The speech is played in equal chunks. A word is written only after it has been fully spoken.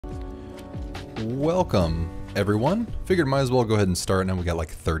Welcome, everyone. Figured might as well go ahead and start. Now we got like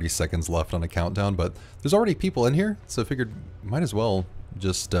 30 seconds left on a countdown, but there's already people in here, so figured might as well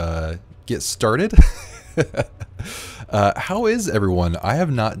just get started. How is everyone? I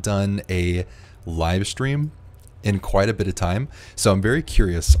have not done a live stream in quite a bit of time, so I'm very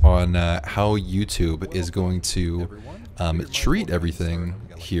curious on how YouTube is going to treat everything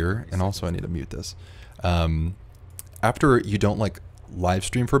here. And also I need to mute this. After you don't like live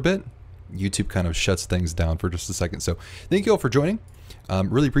stream for a bit, YouTube kind of shuts things down for just a second. So thank you all for joining.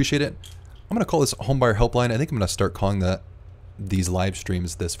 Really appreciate it. I'm going to call this Homebuyer Helpline. I think I'm going to start calling these live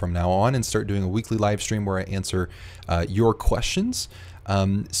streams this from now on and start doing a weekly live stream where I answer your questions.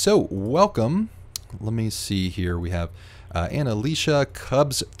 So welcome. Let me see here. We have Anna Alicia,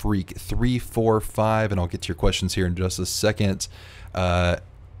 Cubs Freak 345, and I'll get to your questions here in just a second. Emiliano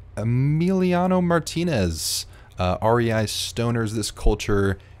Martinez, REI Stoners, This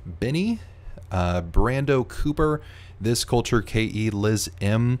Culture, Benny, Brando Cooper, This Culture, KE, Liz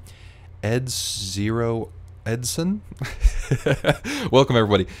M, Edson. Welcome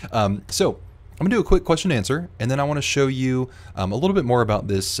everybody. So I'm gonna do a quick question and answer, and then I want to show you a little bit more about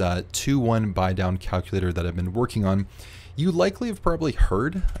this 2-1 buy down calculator that I've been working on. You likely have probably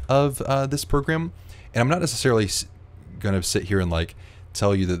heard of this program, and I'm not necessarily gonna sit here and like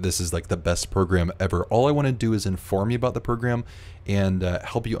tell you that this is like the best program ever. All I want to do is inform you about the program and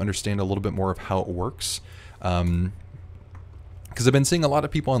help you understand a little bit more of how it works. Because I've been seeing a lot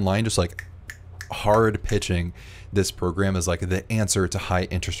of people online just like hard pitching this program as like the answer to high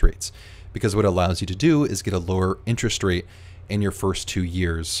interest rates, because what it allows you to do is get a lower interest rate in your first 2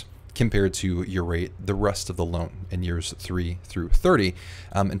 years compared to your rate the rest of the loan in years 3 through 30.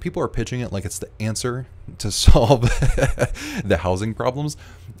 And people are pitching it like it's the answer to solve the housing problems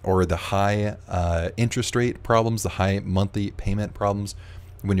or the high interest rate problems, the high monthly payment problems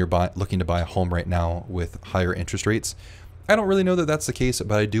when you're looking to buy a home right now with higher interest rates. I don't really know that that's the case,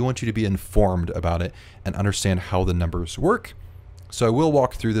 but I do want you to be informed about it and understand how the numbers work. So I will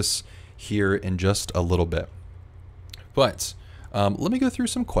walk through this here in just a little bit. But let me go through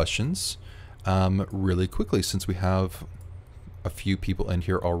some questions really quickly, since we have a few people in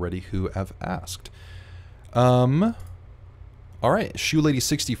here already who have asked. All right, Shoe Lady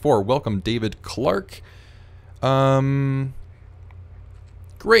 64, welcome David Clark.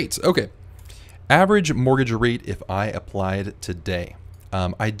 Great, okay. Average mortgage rate if I applied today.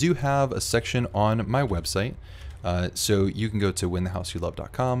 I do have a section on my website, so you can go to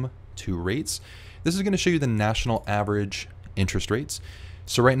winthehouseyoulove.com to rates. This is going to show you the national average interest rates.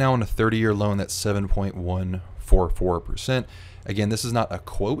 So right now on a 30-year loan, that's 7.144%. Again, this is not a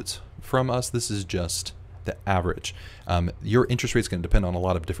quote from us. This is just the average. Your interest rate is going to depend on a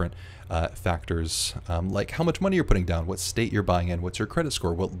lot of different factors, like how much money you're putting down, what state you're buying in, what's your credit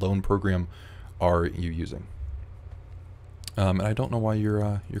score, what loan program are you using. And I don't know why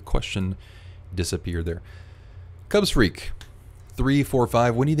your question disappeared there. Cubs Freak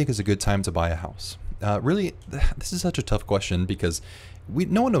 345, when do you think is a good time to buy a house? Really, this is such a tough question because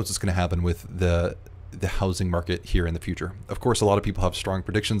no one knows what's going to happen with the housing market here in the future. Of course, a lot of people have strong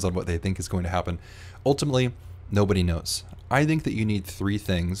predictions on what they think is going to happen. Ultimately, nobody knows. I think that you need 3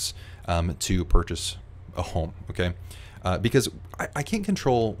 things to purchase a home, okay? Because I can't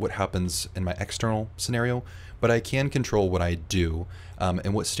control what happens in my external scenario, but I can control what I do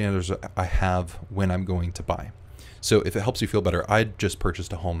and what standards I have when I'm going to buy. So if it helps you feel better, I just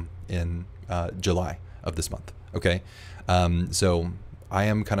purchased a home in July of this month, okay? So I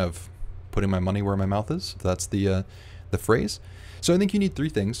am kind of putting my money where my mouth is. That's the phrase. So I think you need 3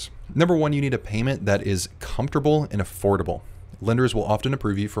 things. Number 1, you need a payment that is comfortable and affordable. Lenders will often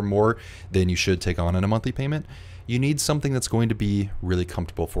approve you for more than you should take on in a monthly payment. You need something that's going to be really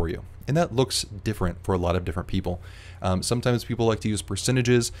comfortable for you. And that looks different for a lot of different people. Sometimes people like to use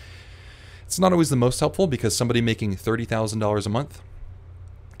percentages. It's not always the most helpful, because somebody making $30,000 a month,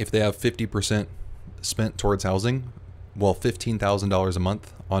 if they have 50% spent towards housing, well, $15,000 a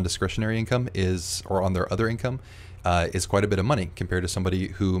month on discretionary income or on their other income, is quite a bit of money compared to somebody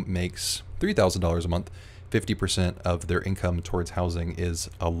who makes $3,000 a month. 50% of their income towards housing is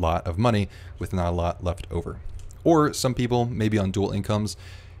a lot of money with not a lot left over. Or some people may be on dual incomes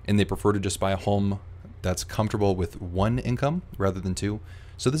and they prefer to just buy a home that's comfortable with 1 income rather than 2.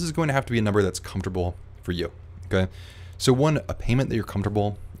 So this is going to have to be a number that's comfortable for you, okay? So 1, a payment that you're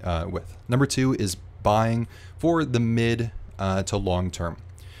comfortable with. Number 2 is buying for the mid to long term.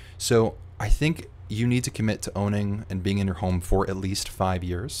 So I think you need to commit to owning and being in your home for at least 5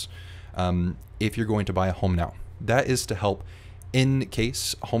 years if you're going to buy a home now. That is to help in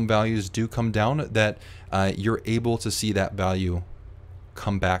case home values do come down, that you're able to see that value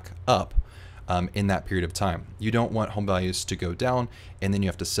come back up in that period of time. You don't want home values to go down and then you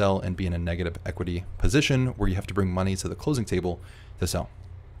have to sell and be in a negative equity position where you have to bring money to the closing table to sell.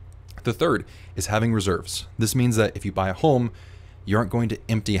 The third is having reserves. This means that if you buy a home, you aren't going to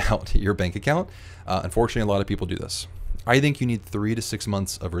empty out your bank account. Unfortunately, a lot of people do this. I think you need 3 to 6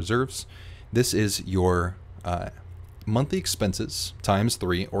 months of reserves. This is your monthly expenses times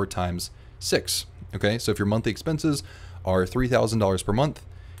 3 or times 6. Okay, so if your monthly expenses are $3,000 per month,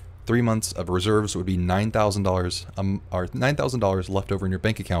 3 months of reserves would be $9,000 or $9,000 left over in your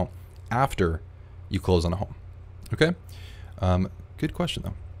bank account after you close on a home. Okay, good question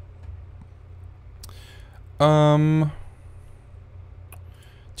though.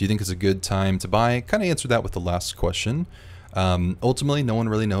 Do you think it's a good time to buy? Kind of answered that with the last question. Ultimately, no one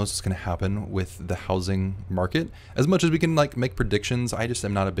really knows what's going to happen with the housing market. As much as we can like make predictions, I just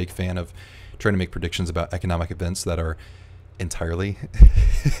am not a big fan of trying to make predictions about economic events that are entirely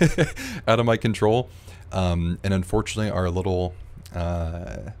out of my control, and unfortunately are a little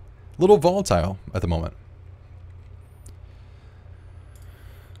volatile at the moment.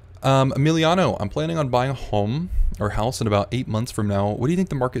 Emiliano, I'm planning on buying a home or house in about 8 months from now. What do you think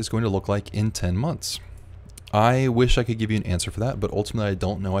the market is going to look like in 10 months? I wish I could give you an answer for that, but ultimately I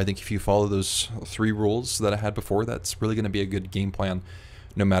don't know. I think if you follow those 3 rules that I had before, that's really going to be a good game plan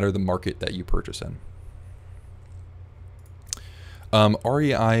no matter the market that you purchase in.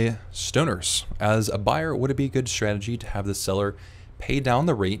 REI Stoners, as a buyer, would it be a good strategy to have the seller pay down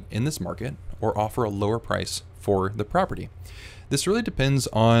the rate in this market or offer a lower price for the property? This really depends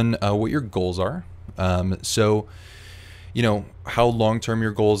on what your goals are. So, you know, how long-term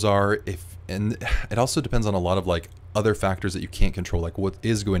your goals are, and it also depends on a lot of like other factors that you can't control, like what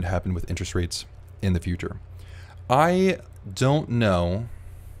is going to happen with interest rates in the future. I don't know.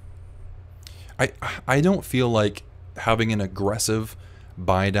 I don't feel like having an aggressive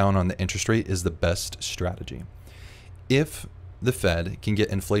buy down on the interest rate is the best strategy. If the Fed can get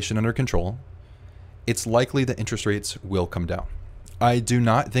inflation under control, it's likely that interest rates will come down. I do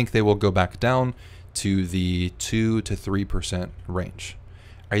not think they will go back down to the 2 to 3% range.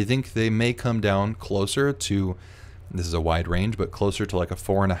 I think they may come down closer to, this is a wide range, but closer to like a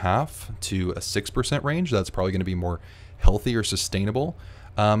 4.5 to a 6% range. That's probably going to be more healthy or sustainable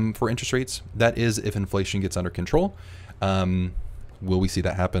for interest rates. That is if inflation gets under control. Will we see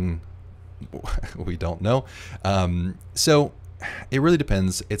that happen? We don't know. So it really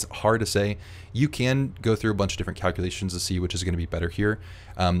depends. It's hard to say. You can go through a bunch of different calculations to see which is going to be better here.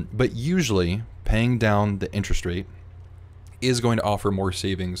 But usually paying down the interest rate is going to offer more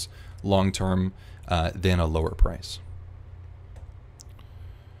savings long-term than a lower price.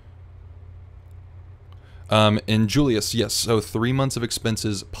 And Julius, yes, so 3 months of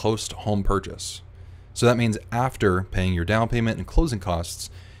expenses post-home purchase. So that means after paying your down payment and closing costs,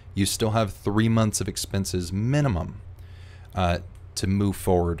 you still have 3 months of expenses minimum to move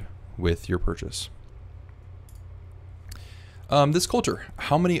forward with your purchase. This culture,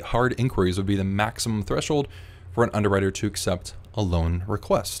 how many hard inquiries would be the maximum threshold for an underwriter to accept a loan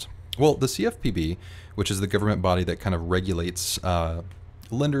request? Well, the CFPB, which is the government body that kind of regulates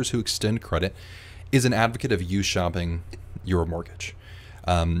lenders who extend credit, is an advocate of you shopping your mortgage.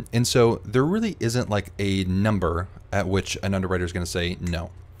 And so there really isn't like a number at which an underwriter is going to say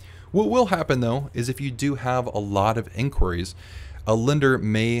no. What will happen though is if you do have a lot of inquiries, a lender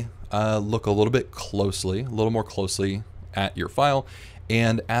may look a little more closely at your file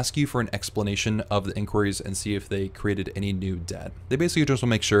and ask you for an explanation of the inquiries and see if they created any new debt. They basically just want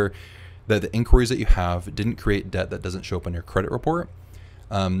to make sure that the inquiries that you have didn't create debt that doesn't show up on your credit report.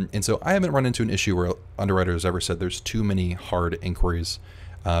 And so I haven't run into an issue where underwriters ever said there's too many hard inquiries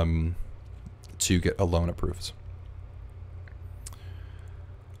to get a loan approved.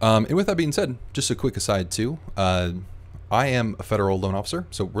 And with that being said, just a quick aside too, I am a federal loan officer,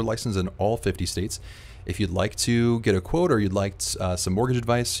 so we're licensed in all 50 states. If you'd like to get a quote or you'd like some mortgage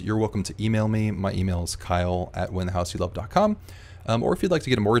advice, you're welcome to email me. My email is kyle@whenthehouseyoulove.com. Or if you'd like to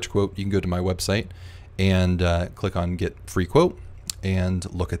get a mortgage quote, you can go to my website and click on Get Free Quote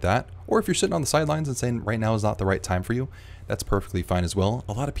and look at that. Or if you're sitting on the sidelines and saying right now is not the right time for you, that's perfectly fine as well.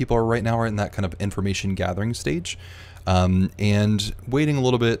 A lot of people right now are in that kind of information gathering stage and waiting a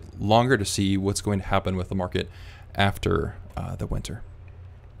little bit longer to see what's going to happen with the market after the winter.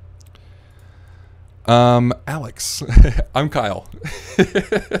 Alex, I'm Kyle.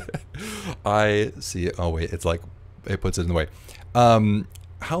 I see it. Oh wait, it's like, it puts it in the way.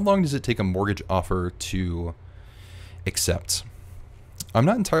 How long does it take a mortgage offer to accept? I'm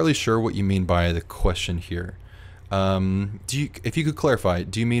not entirely sure what you mean by the question here. If you could clarify,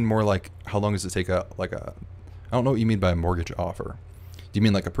 do you mean more like how long does it take I don't know what you mean by a mortgage offer. Do you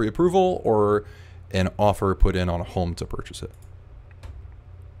mean like a pre-approval or an offer put in on a home to purchase it?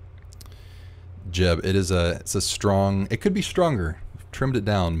 Jeb, it's a strong, it could be stronger. Trimmed it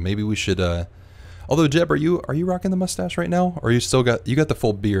down. Maybe we should, although Jeb, are you rocking the mustache right now? Or you got the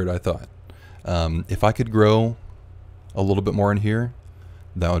full beard, I thought. If I could grow a little bit more in here,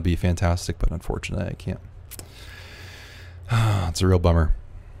 that would be fantastic, but unfortunately I can't. It's a real bummer.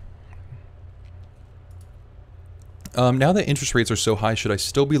 Now that interest rates are so high, should I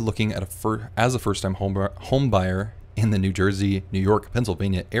still be looking at as a first-time home buyer in the New Jersey, New York,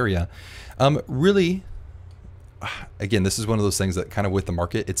 Pennsylvania area? Really, again, this is one of those things that kind of with the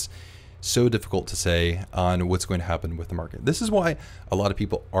market, it's so difficult to say on what's going to happen with the market. This is why a lot of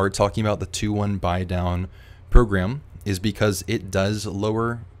people are talking about the 2-1 buy down program, is because it does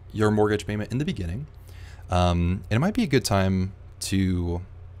lower your mortgage payment in the beginning. And it might be a good time to,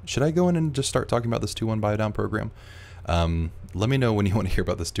 should I go in and just start talking about this 2-1 buy down program? Let me know when you want to hear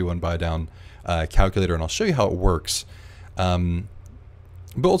about this 2-1 buy down calculator, and I'll show you how it works. But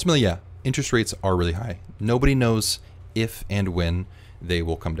ultimately, yeah, interest rates are really high. Nobody knows if and when they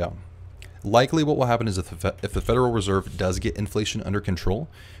will come down. Likely what will happen is if the Federal Reserve does get inflation under control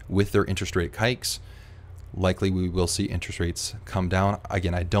with their interest rate hikes, likely we will see interest rates come down.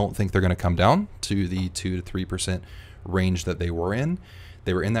 Again, I don't think they're going to come down to the 2 to 3% range that they were in.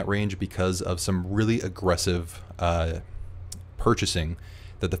 They were in that range because of some really aggressive purchasing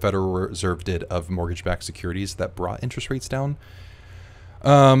that the Federal Reserve did of mortgage-backed securities that brought interest rates down.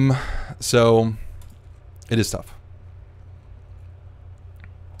 So it is tough.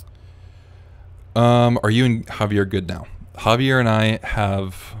 Are you and Javier good now? Javier and I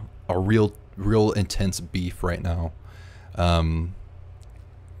have a real intense beef right now.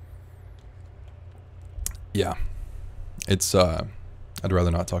 Yeah, it's, I'd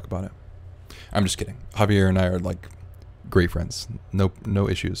rather not talk about it. I'm just kidding. Javier and I are like great friends. No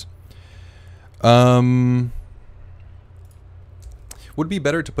issues. Would it be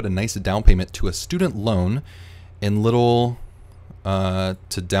better to put a nice down payment to a student loan and little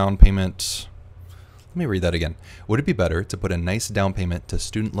to down payment? Let me read that again. Would it be better to put a nice down payment to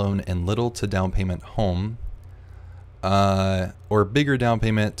student loan and little to down payment home, or bigger down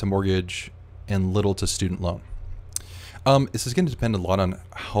payment to mortgage and little to student loan? This is going to depend a lot on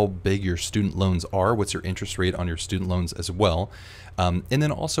how big your student loans are, what's your interest rate on your student loans as well, and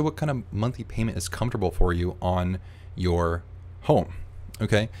then also what kind of monthly payment is comfortable for you on your home.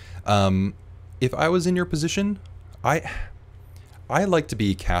 Okay, if I was in your position, I like to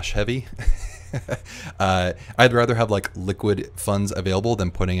be cash heavy. I'd rather have like liquid funds available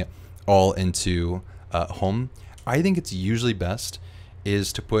than putting it all into home. I think it's usually best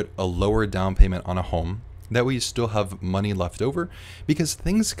is to put a lower down payment on a home. That way you still have money left over, because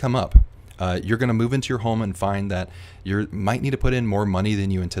things come up. You're going to move into your home and find that you might need to put in more money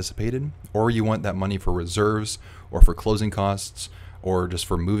than you anticipated, or you want that money for reserves or for closing costs or just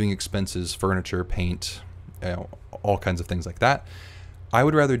for moving expenses, furniture, paint, all kinds of things like that. I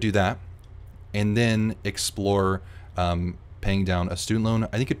would rather do that and then explore paying down a student loan.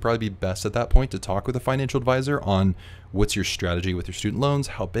 I think it'd probably be best at that point to talk with a financial advisor on what's your strategy with your student loans,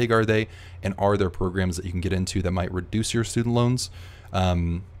 how big are they, and are there programs that you can get into that might reduce your student loans,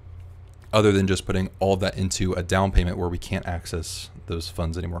 other than just putting all that into a down payment where we can't access those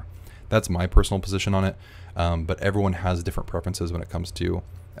funds anymore. That's my personal position on it, but everyone has different preferences when it comes to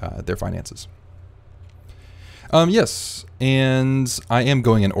their finances. Yes, and I am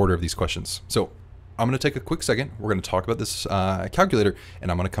going in order of these questions. So I'm going to take a quick second. We're going to talk about this calculator,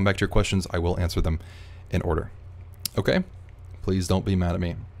 and I'm going to come back to your questions. I will answer them in order. Okay? Please don't be mad at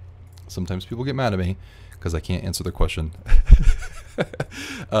me. Sometimes people get mad at me because I can't answer their question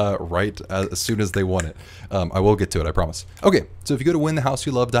right as soon as they want it. I will get to it, I promise. Okay, so if you go to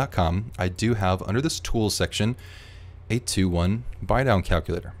winthehouseyoulove.com, I do have under this tools section a 2-1 buy down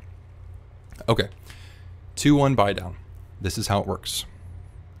calculator. Okay. 2-1 buy down. This is how it works.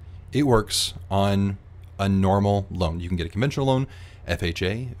 It works on a normal loan. You can get a conventional loan,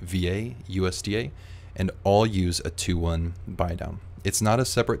 FHA, VA, USDA, and all use a 2-1 buy down. It's not a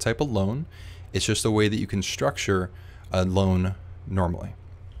separate type of loan. It's just a way that you can structure a loan normally.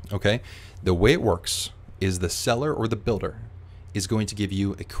 Okay? The way it works is the seller or the builder is going to give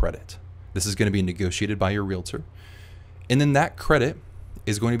you a credit. This is going to be negotiated by your realtor. And then that credit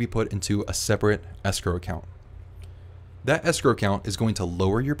is going to be put into a separate escrow account. That escrow account is going to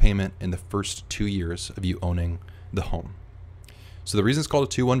lower your payment in the first 2 years of you owning the home. So the reason it's called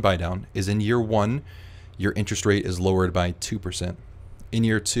a 2-1 buy down is in year 1, your interest rate is lowered by 2%. In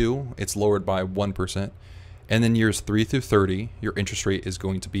year 2, it's lowered by 1%. And then years 3 through 30, your interest rate is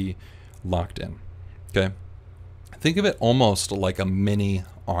going to be locked in. Okay. Think of it almost like a mini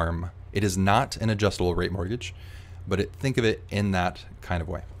ARM. It is not an adjustable rate mortgage, but think of it in that kind of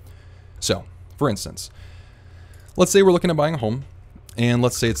way. So, for instance, let's say we're looking at buying a home, and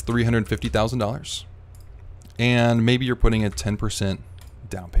let's say it's $350,000, and maybe you're putting a 10%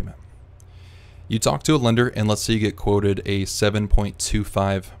 down payment. You talk to a lender, and let's say you get quoted a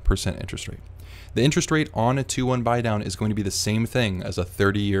 7.25% interest rate. The interest rate on a 2-1 buy down is going to be the same thing as a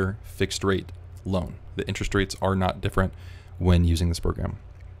 30-year fixed rate loan. The interest rates are not different when using this program.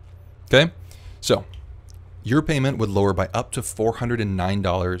 Okay, so your payment would lower by up to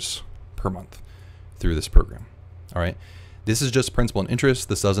 $409 per month through this program. All right, this is just principal and interest.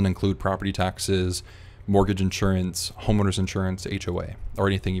 This doesn't include property taxes, mortgage insurance, homeowners insurance, HOA, or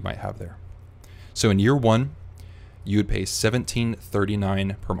anything you might have there. So in year one, you would pay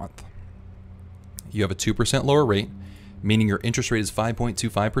 $1,739 per month. You have a 2% lower rate, meaning your interest rate is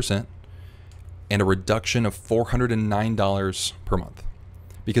 5.25%, and a reduction of $409 per month.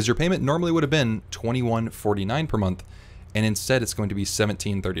 Because your payment normally would have been $2,149 per month, and instead it's going to be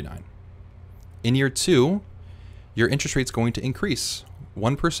 $1,739. In year two, your interest rate is going to increase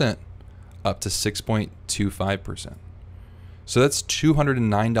 1% up to 6.25%. So that's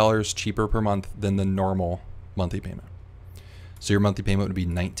 $209 cheaper per month than the normal monthly payment. So your monthly payment would be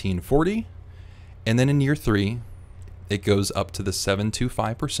 $1,940. And then in year three, it goes up to the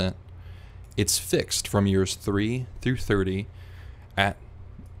 7.25%. It's fixed from years 3 through 30 at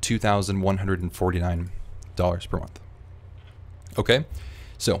 $2,149 per month. Okay,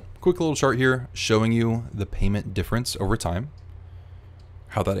 so quick little chart here showing you the payment difference over time,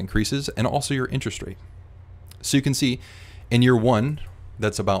 how that increases, and also your interest rate. So you can see in year one,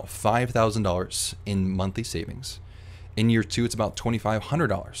 that's about $5,000 in monthly savings. In year two, it's about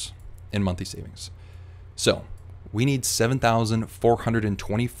 $2,500 in monthly savings. So we need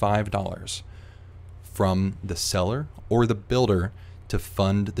 $7,425 from the seller or the builder to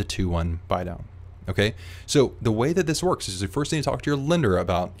fund the 2-1 buy down. Okay, so the way that this works is you first need to talk to your lender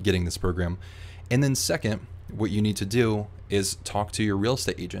about getting this program, and then second, what you need to do is talk to your real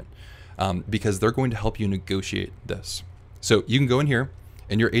estate agent because they're going to help you negotiate this. So you can go in here,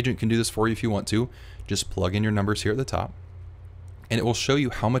 and your agent can do this for you if you want to. Just plug in your numbers here at the top, and it will show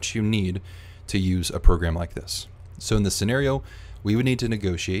you how much you need to use a program like this. So in this scenario, we would need to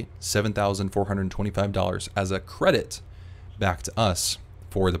negotiate $7,425 as a credit back to us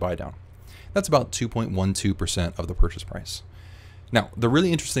for the buy down. That's about 2.12% of the purchase price. Now, the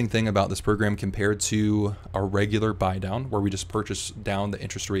really interesting thing about this program compared to a regular buy down where we just purchase down the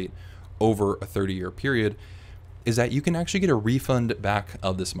interest rate over a 30-year period is that you can actually get a refund back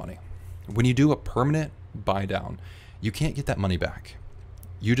of this money. When you do a permanent buy down, you can't get that money back.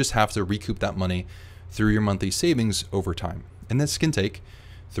 You just have to recoup that money through your monthly savings over time. And this can take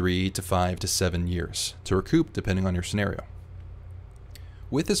 3 to 5 to 7 years to recoup depending on your scenario.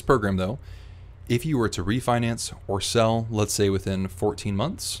 With this program though, if you were to refinance or sell, let's say within 14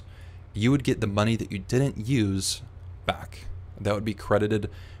 months, you would get the money that you didn't use back. That would be credited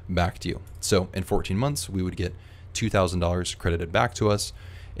back to you. So in 14 months, we would get $2,000 credited back to us.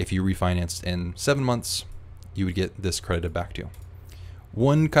 If you refinanced in 7 months, you would get this credited back to you.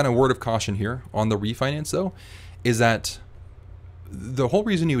 One kind of word of caution here on the refinance though, is that the whole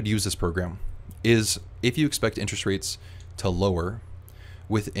reason you would use this program is if you expect interest rates to lower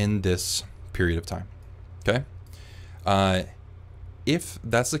within this period of time. Okay. If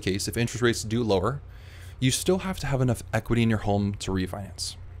that's the case, if interest rates do lower, you still have to have enough equity in your home to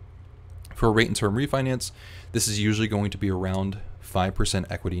refinance. For a rate and term refinance, this is usually going to be around 5%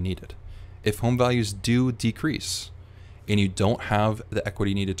 equity needed. If home values do decrease and you don't have the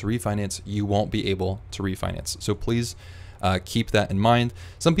equity needed to refinance, you won't be able to refinance. So please keep that in mind.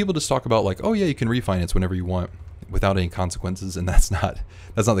 Some people just talk about like, oh yeah, you can refinance whenever you want without any consequences, and that's not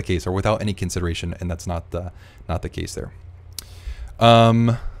the case, or without any consideration, and that's not the case there.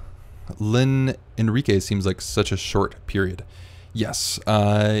 Lynn Enrique seems like such a short period. Yes,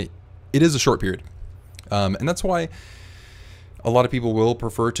 it is a short period, and that's why a lot of people will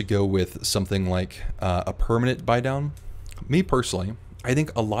prefer to go with something like a permanent buy down. Me personally, I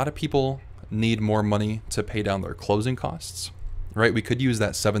think a lot of people need more money to pay down their closing costs, right? We could use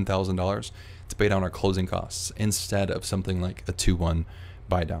that $7,000 to pay down our closing costs instead of something like a 2-1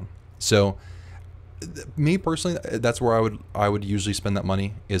 buy down. So me personally, that's where I would usually spend that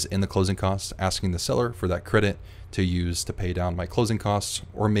money, is in the closing costs, asking the seller for that credit to use to pay down my closing costs,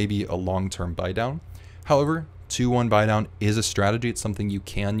 or maybe a long-term buy down. However, 2-1 buy down is a strategy. It's something you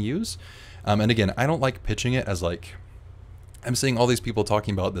can use. And again, I don't like pitching it as like, I'm seeing all these people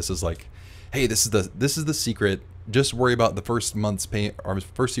talking about this as like, hey, this is the secret. Just worry about the first month's pay or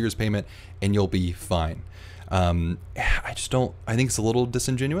first year's payment and you'll be fine. I just don't, I think it's a little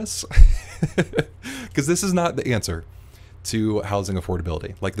disingenuous because this is not the answer to housing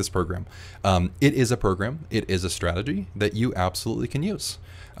affordability like this program. It is a program, it is a strategy that you absolutely can use.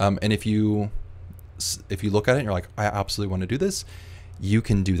 And if you look at it and you're like, I absolutely want to do this, you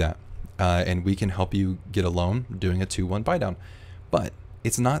can do that. And we can help you get a loan doing a 2-1 buy down. But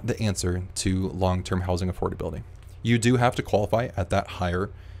it's not the answer to long-term housing affordability. You do have to qualify at that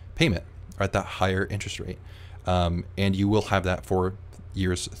higher payment or at that higher interest rate. And you will have that for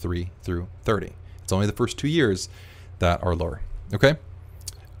years 3 through 30. It's only the first 2 years that are lower. Okay.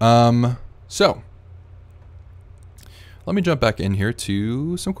 So let me jump back in here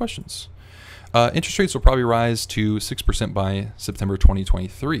to some questions. Interest rates will probably rise to 6% by September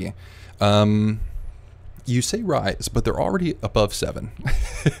 2023. You say rise, but they're already above 7.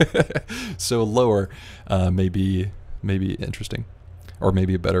 So lower may be interesting, or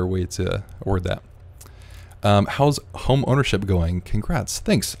maybe a better way to word that. How's home ownership going? Congrats.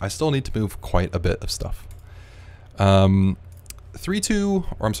 Thanks. I still need to move quite a bit of stuff.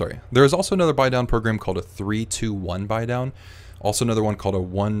 3-2, or I'm sorry. There is also another buy down program called a 3-2-1 buy down. Also another one called a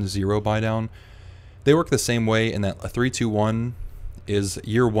 1-0 buy down. They work the same way in that a 3-2-1 is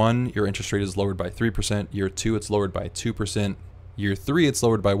year 1, your interest rate is lowered by 3%. Year 2, it's lowered by 2%. Year 3, it's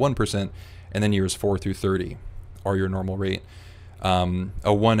lowered by 1%. And then years 4 through 30 are your normal rate. A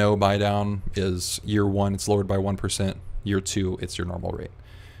 1-0 buy down is year 1, it's lowered by 1%. Year 2, it's your normal rate.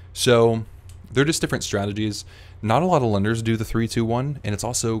 So they're just different strategies. Not a lot of lenders do the 3-2-1, and it's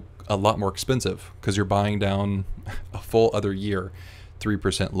also a lot more expensive because you're buying down a full other year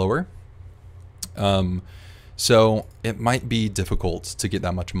 3% lower. So it might be difficult to get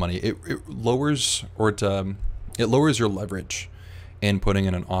that much money. It lowers it lowers your leverage in putting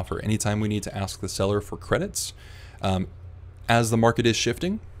in an offer. Anytime we need to ask the seller for credits, as the market is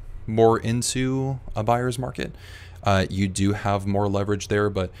shifting more into a buyer's market, you do have more leverage there,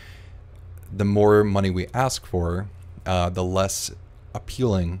 but the more money we ask for, the less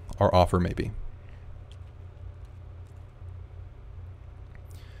appealing our offer may be.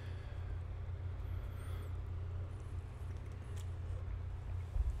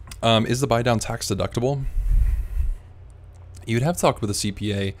 Is the buy down tax deductible? You'd have to talk with a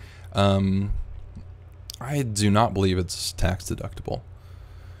CPA. I do not believe it's tax deductible.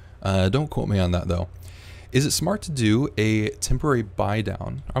 Don't quote me on that though. Is it smart to do a temporary buy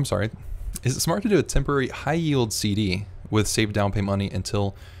down? I'm sorry. Is it smart to do a temporary high yield CD with saved down payment money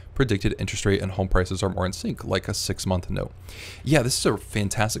until predicted interest rate and home prices are more in sync, like a 6-month note? Yeah, this is a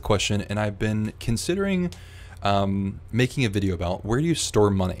fantastic question, and I've been considering making a video about where do you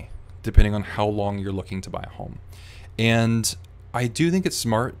store money depending on how long you're looking to buy a home. And I do think it's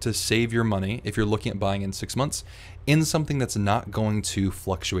smart to save your money if you're looking at buying in 6 months in something that's not going to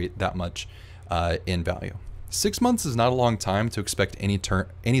fluctuate that much in value. 6 months is not a long time to expect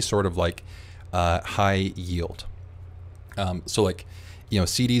any sort of like high yield. So like, you know,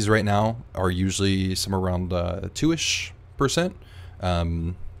 CDs right now are usually somewhere around 2-ish%.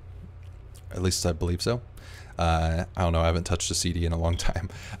 At least I believe so. I don't know. I haven't touched a CD in a long time.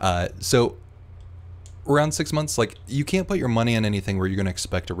 So around 6 months, like you can't put your money in anything where you're going to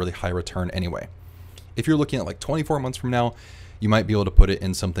expect a really high return anyway. If you're looking at like 24 months from now, you might be able to put it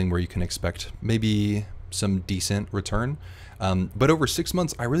in something where you can expect maybe some decent return. But over 6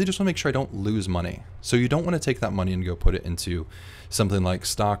 months, I really just want to make sure I don't lose money. So you don't want to take that money and go put it into something like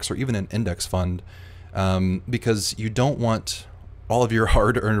stocks or even an index fund, because you don't want all of your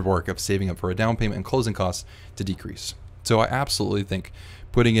hard-earned work of saving up for a down payment and closing costs to decrease. So I absolutely think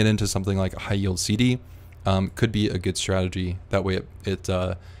putting it into something like a high-yield CD could be a good strategy. That way it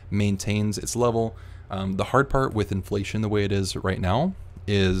maintains its level. The hard part with inflation the way it is right now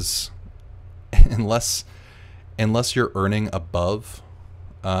is unless you're earning above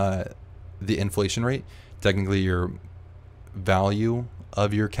the inflation rate, technically your value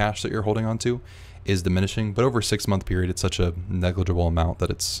of your cash that you're holding on to is diminishing. But over a 6-month period, it's such a negligible amount that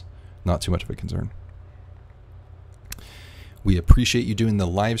it's not too much of a concern. We appreciate you doing the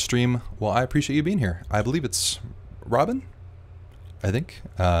live stream. Well, I appreciate you being here. I believe it's Robin, I think.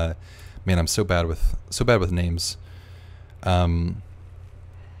 Man, I'm so bad with names.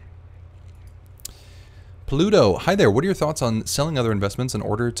 Pluto, hi there. What are your thoughts on selling other investments in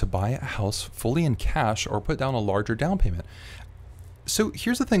order to buy a house fully in cash or put down a larger down payment? So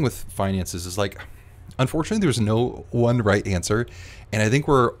here's the thing with finances is like, unfortunately, there's no one right answer. And I think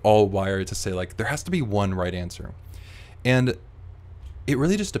we're all wired to say like, there has to be one right answer. And it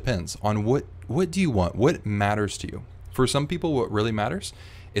really just depends on what do you want? What matters to you? For some people, what really matters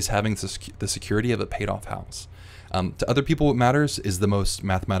is having the security of a paid off house. To other people, what matters is the most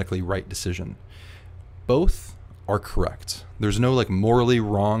mathematically right decision. both are correct. There's no like morally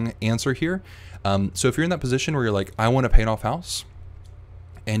wrong answer here. So if you're in that position where you're like, I want to pay an off house,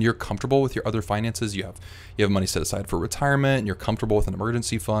 and you're comfortable with your other finances, you have money set aside for retirement, and you're comfortable with an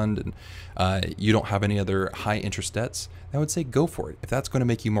emergency fund, and you don't have any other high interest debts, I would say go for it if that's going to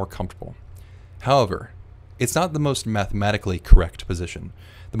make you more comfortable. However, it's not the most mathematically correct position.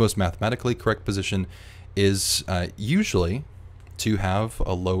 The most mathematically correct position is usually to have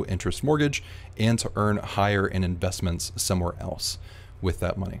a low interest mortgage and to earn higher in investments somewhere else with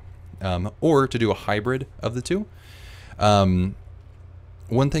that money, or to do a hybrid of the two.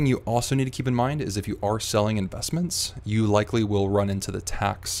 One thing you also need to keep in mind is if you are selling investments, you likely will run into the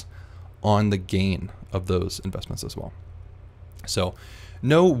tax on the gain of those investments as well. So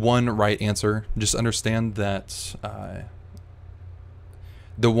no one right answer. Just understand that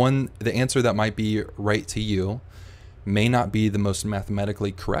the answer that might be right to you may not be the most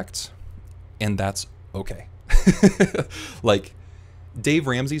mathematically correct, and that's okay. Like Dave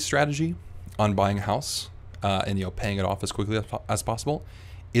Ramsey's strategy on buying a house and paying it off as quickly as possible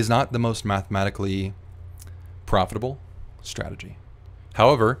is not the most mathematically profitable strategy.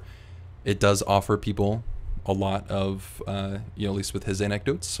 However, it does offer people a lot of, at least with his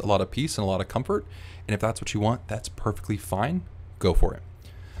anecdotes, a lot of peace and a lot of comfort. And if that's what you want, that's perfectly fine. Go for it.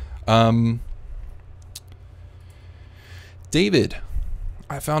 David,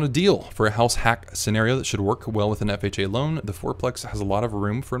 I found a deal for a house hack scenario that should work well with an FHA loan. The fourplex has a lot of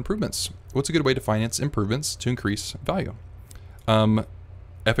room for improvements. What's a good way to finance improvements to increase value?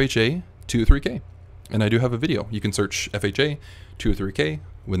 FHA 2 to 3K. And I do have a video. You can search FHA 2 to 3K,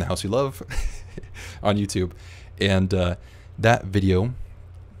 Win the House You Love on YouTube. And that video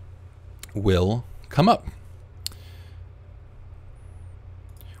will come up.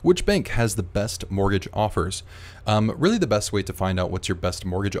 Which bank has the best mortgage offers? Really the best way to find out what's your best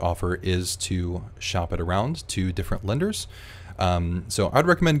mortgage offer is to shop it around to different lenders. So I'd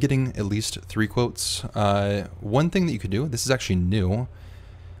recommend getting at least 3 quotes. One thing that you could do, this is actually new.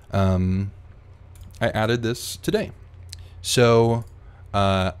 I added this today. So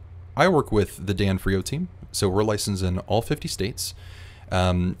I work with the Dan Frio team. So we're licensed in all 50 states.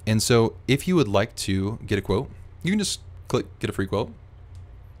 And so if you would like to get a quote, you can just click get a free quote.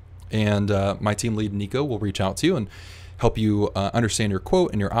 And my team lead, Nico, will reach out to you and help you understand your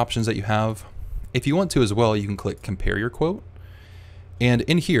quote and your options that you have. If you want to as well, you can click compare your quote. And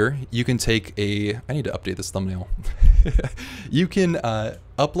in here, you can take I need to update this thumbnail. You can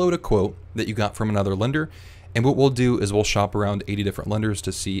upload a quote that you got from another lender. And what we'll do is we'll shop around 80 different lenders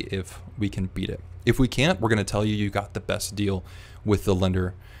to see if we can beat it. If we can't, we're going to tell you you got the best deal with the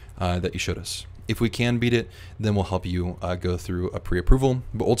lender that you showed us. If we can beat it, then we'll help you go through a pre-approval.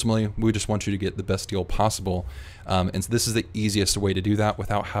 But ultimately, we just want you to get the best deal possible. And so this is the easiest way to do that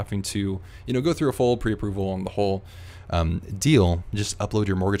without having to, go through a full pre-approval on the whole deal. Just upload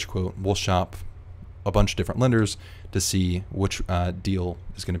your mortgage quote. We'll shop a bunch of different lenders to see which deal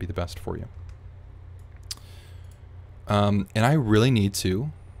is going to be the best for you. And I really need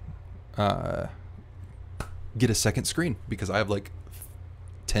to get a second screen because I have like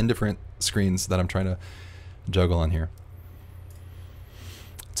 10 different screens that I'm trying to juggle on here.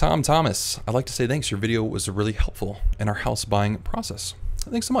 Tom Thomas, I'd like to say thanks. Your video was really helpful in our house buying process.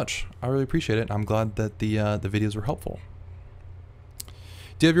 Thanks so much. I really appreciate it. I'm glad that the videos were helpful.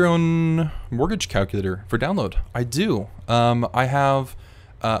 Do you have your own mortgage calculator for download? I do. I have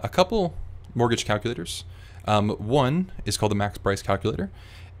a couple mortgage calculators. One is called the Max Price Calculator,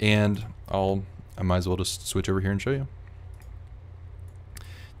 and I might as well just switch over here and show you.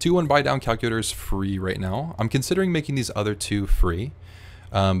 2-1 Buydown calculator is free right now. I'm considering making these other 2 free,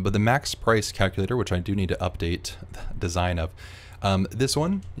 but the Max Price Calculator, which I do need to update the design of, this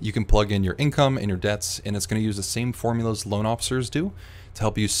one, you can plug in your income and your debts, and it's going to use the same formulas loan officers do to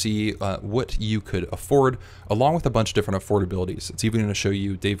help you see what you could afford, along with a bunch of different affordabilities. It's even going to show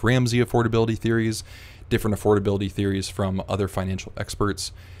you Dave Ramsey affordability theories, different affordability theories from other financial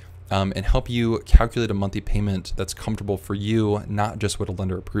experts, and help you calculate a monthly payment that's comfortable for you, not just what a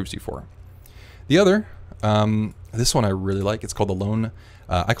lender approves you for. The other, this one I really like, it's called the Loan,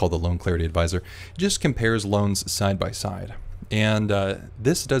 I call it the Loan Clarity Advisor. It just compares loans side by side. And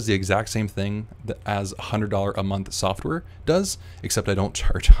this does the exact same thing as $100 a month software does, except I don't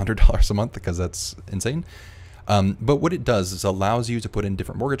charge $100 a month because that's insane. But what it does is allows you to put in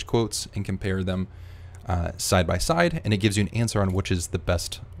different mortgage quotes and compare them side by side, and it gives you an answer on which is the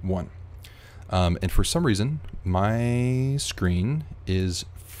best one. And for some reason, my screen is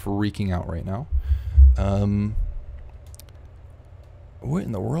freaking out right now. What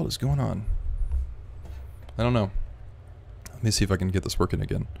in the world is going on? I don't know. Let me see if I can get this working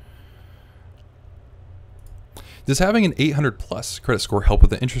again. Does having an 800 plus credit score help with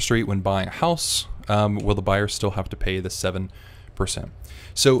the interest rate when buying a house? Will the buyer still have to pay the 7%?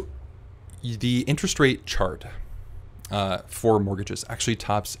 So the interest rate chart for mortgages actually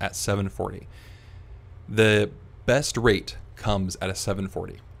tops at 740. The best rate comes at a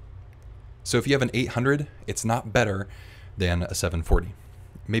 740. So if you have an 800, it's not better than a 740.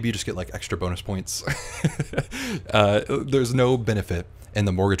 Maybe you just get like extra bonus points. There's no benefit in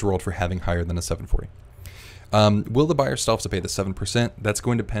the mortgage world for having higher than a 740. Will the buyer still have to pay the 7%? That's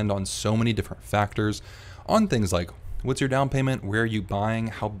going to depend on so many different factors, on things like what's your down payment, where are you buying,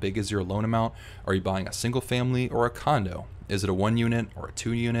 how big is your loan amount, are you buying a single family or a condo, is it a 1 unit or a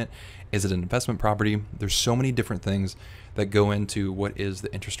 2 unit, is it an investment property? There's so many different things that go into what is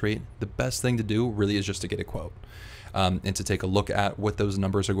the interest rate. The best thing to do really is just to get a quote. And to take a look at what those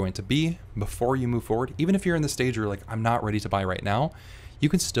numbers are going to be before you move forward. Even if you're in the stage where you're like, I'm not ready to buy right now, you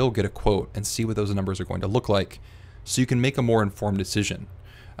can still get a quote and see what those numbers are going to look like so you can make a more informed decision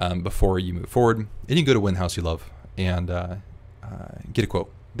before you move forward. And you can go to Win House You Love and get a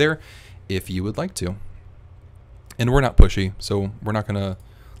quote there if you would like to. And we're not pushy, so we're not going to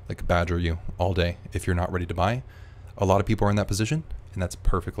like badger you all day if you're not ready to buy. A lot of people are in that position, and that's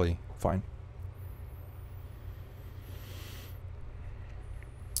perfectly fine.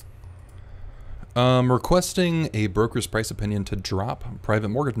 Requesting a broker's price opinion to drop private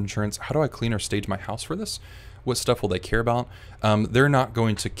mortgage insurance. How do I clean or stage my house for this? What stuff will they care about? They're not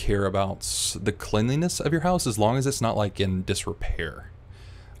going to care about the cleanliness of your house as long as it's not like in disrepair.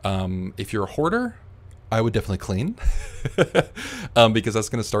 If you're a hoarder, I would definitely clean because that's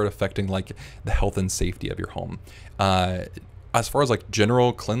going to start affecting like the health and safety of your home. As far as like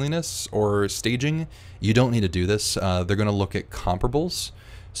general cleanliness or staging, you don't need to do this. They're going to look at comparables.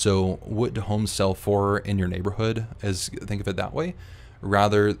 So what do homes sell for in your neighborhood, think of it that way,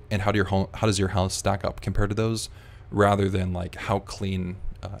 and how does your house stack up compared to those, rather than like how clean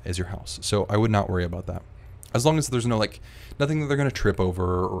is your house. So I would not worry about that. As long as there's nothing that they're going to trip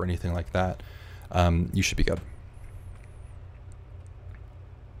over or anything like that, you should be good.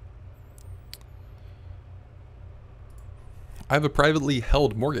 I have a privately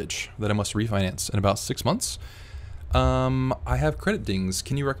held mortgage that I must refinance in about 6 months. I have credit dings.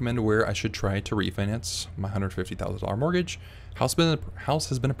 Can you recommend where I should try to refinance my $150,000 mortgage? House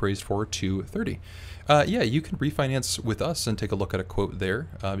has been appraised for $230,000. Yeah, you can refinance with us and take a look at a quote there.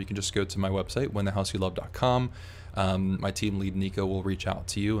 You can just go to my website, whenthehouseyoulove.com. My team lead Nico will reach out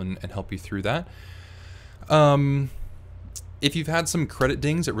to you and help you through that. If you've had some credit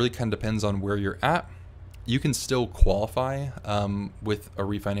dings, it really kind of depends on where you're at. You can still qualify with a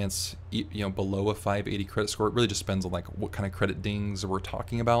refinance, below a 580 credit score. It really just depends on like what kind of credit dings we're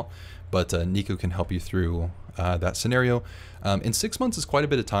talking about. But Nico can help you through that scenario. And 6 months is quite a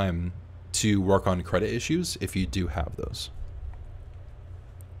bit of time to work on credit issues if you do have those.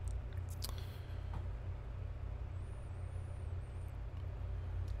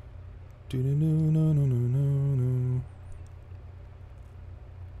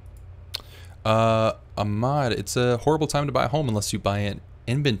 Ahmad, it's a horrible time to buy a home unless you buy an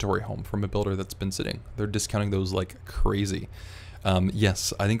inventory home from a builder that's been sitting. They're discounting those like crazy.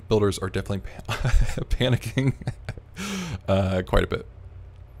 Yes, I think builders are definitely panicking quite a bit.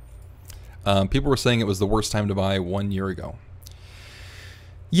 People were saying it was the worst time to buy 1 year ago.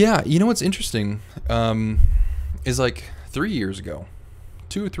 Yeah, you know what's interesting is like 3 years ago,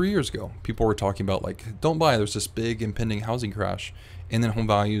 2 or 3 years ago, people were talking about like, don't buy, there's this big impending housing crash. And then home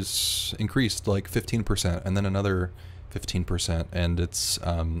values increased like 15% and then another 15%. And it's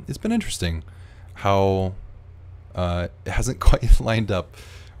been interesting how it hasn't quite lined up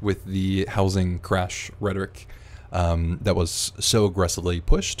with the housing crash rhetoric that was so aggressively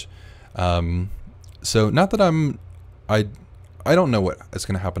pushed. So not that I don't know what is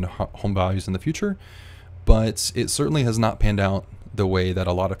going to happen to home values in the future, but it certainly has not panned out the way that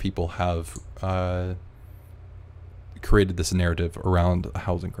a lot of people have created this narrative around a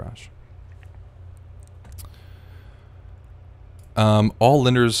housing crash. All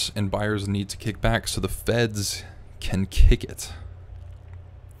lenders and buyers need to kick back so the feds can kick it.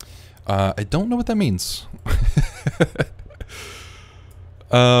 I don't know what that means.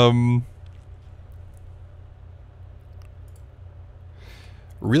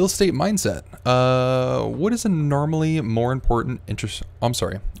 Real estate mindset. What is normally more important, interest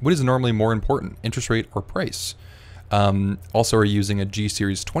rate or price? Also are using a G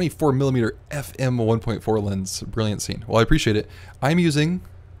series 24mm FM 1.4 lens. Brilliant scene. Well, I appreciate it. I'm using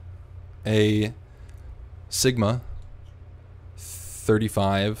a Sigma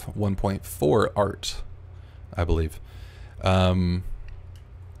 35 1.4 art, I believe.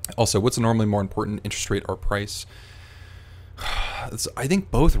 Also, what's normally more important, interest rate or price? I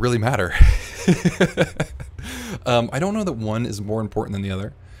think both really matter. I don't know that one is more important than the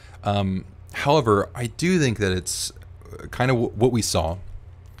other. However, I do think that it's kind of what we saw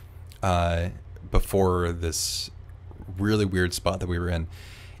before this really weird spot that we were in,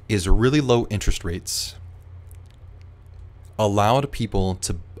 is really low interest rates allowed people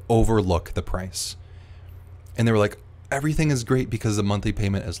to overlook the price. And they were like, everything is great because the monthly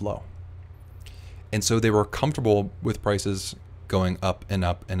payment is low. And so they were comfortable with prices going up and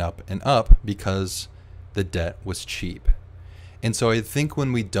up and up and up because the debt was cheap. And so I think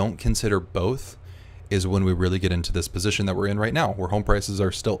when we don't consider both is when we really get into this position that we're in right now, where home prices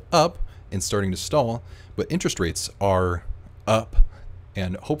are still up and starting to stall, but interest rates are up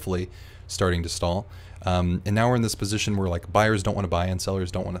and hopefully starting to stall. And now we're in this position where like buyers don't want to buy and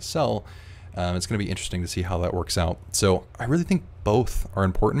sellers don't want to sell. It's going to be interesting to see how that works out. So I really think both are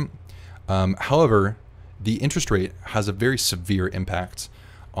important. However, the interest rate has a very severe impact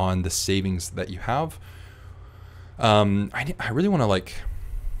on the savings that you have. I really want to like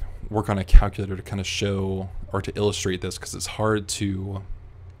work on a calculator to kind of show or to illustrate this, because it's hard to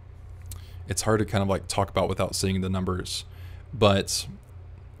kind of like talk about without seeing the numbers. But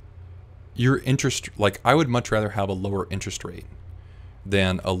your interest, like I would much rather have a lower interest rate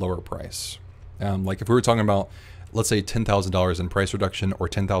than a lower price. Like if we were talking about, let's say $10,000 in price reduction or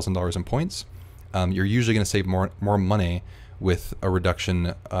 $10,000 in points, you're usually going to save more money with a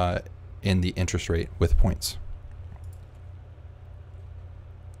reduction in the interest rate with points.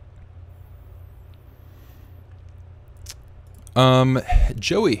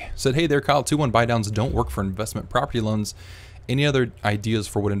 Joey said, hey there, Kyle. 2-1 buy downs don't work for investment property loans. Any other ideas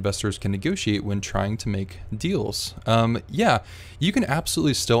for what investors can negotiate when trying to make deals? Yeah, you can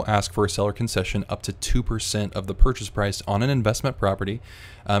absolutely still ask for a seller concession up to 2% of the purchase price on an investment property.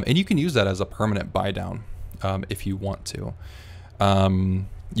 And you can use that as a permanent buy down if you want to.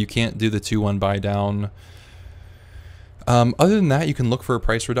 You can't do the 2-1 buy down. Other than that, you can look for a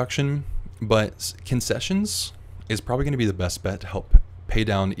price reduction, but concessions is probably going to be the best bet to help pay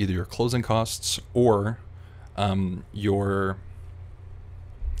down either your closing costs or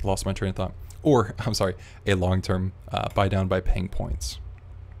lost my train of thought, or I'm sorry, a long-term buy down by paying points.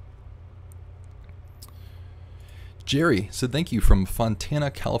 Jerry said, thank you from Fontana,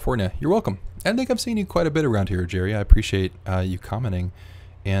 California. You're welcome. I think I've seen you quite a bit around here, Jerry. I appreciate you commenting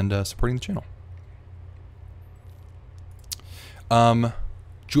and supporting the channel.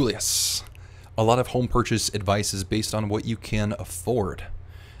 Julius, a lot of home purchase advice is based on what you can afford.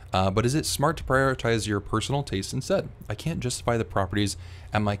 But is it smart to prioritize your personal taste instead? I can't justify the properties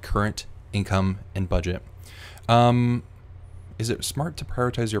at my current income and budget. Is it smart to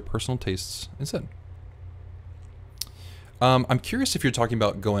prioritize your personal tastes instead? I'm curious if you're talking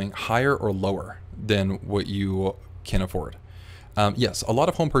about going higher or lower than what you can afford. Yes, a lot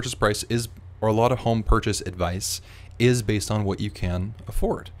of home purchase a lot of home purchase advice is based on what you can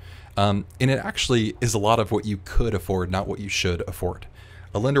afford. And it actually is a lot of what you could afford, not what you should afford.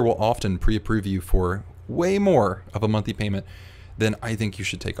 A lender will often pre-approve you for way more of a monthly payment than I think you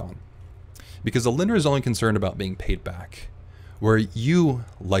should take on. Because a lender is only concerned about being paid back, where you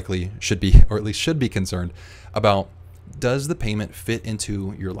likely should be, or at least should be concerned about, does the payment fit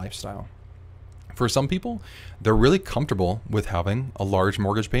into your lifestyle? For some people, they're really comfortable with having a large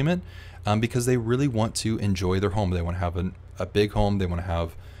mortgage payment because they really want to enjoy their home. They want to have a big home. They want to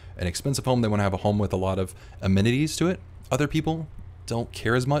have an expensive home. They want to have a home with a lot of amenities to it. Other people don't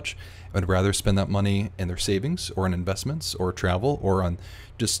care as much. I would rather spend that money in their savings or in investments or travel or on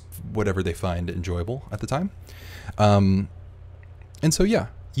just whatever they find enjoyable at the time. And so, yeah,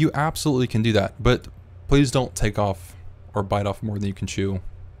 you absolutely can do that, but please don't take off or bite off more than you can chew.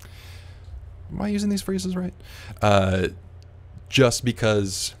 Am I using these phrases right? Just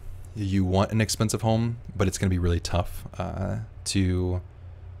because you want an expensive home, but it's going to be really tough to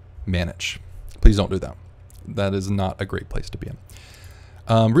manage. Please don't do that. That is not a great place to be in.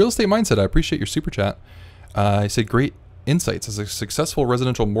 Real estate mindset. I appreciate your super chat. I said great insights. As a successful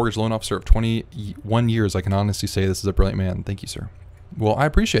residential mortgage loan officer of 21 years, I can honestly say this is a brilliant man. Thank you, sir. Well, I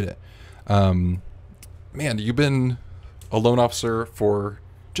appreciate it. Man, you've been a loan officer for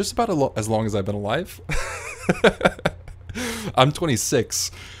just about as long as I've been alive. I'm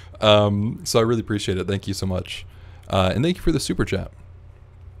 26. So I really appreciate it. Thank you so much. And thank you for the super chat.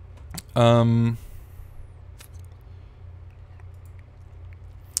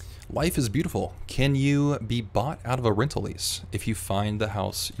 Life is beautiful. Can you be bought out of a rental lease if you find the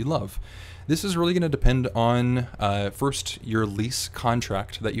house you love? This is really going to depend on first your lease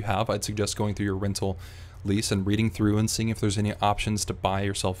contract that you have. I'd suggest going through your rental lease and reading through and seeing if there's any options to buy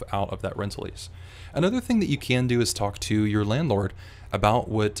yourself out of that rental lease. Another thing that you can do is talk to your landlord about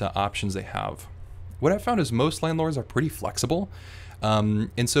what options they have. What I've found is most landlords are pretty flexible.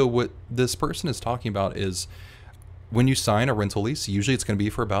 And so what this person is talking about is when you sign a rental lease, usually it's going to be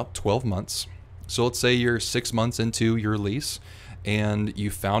for about 12 months. So let's say you're 6 months into your lease and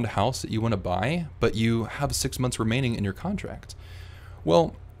you found a house that you want to buy, but you have 6 months remaining in your contract.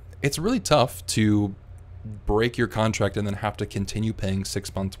 Well, it's really tough to break your contract and then have to continue paying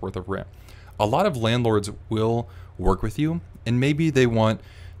 6 months worth of rent. A lot of landlords will work with you, and maybe they want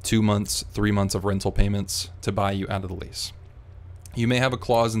 2 months, 3 months of rental payments to buy you out of the lease. You may have a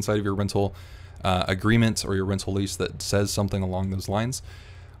clause inside of your rental agreement or your rental lease that says something along those lines.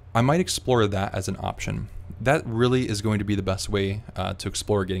 I might explore that as an option. That really is going to be the best way to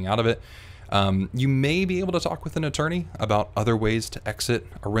explore getting out of it. You may be able to talk with an attorney about other ways to exit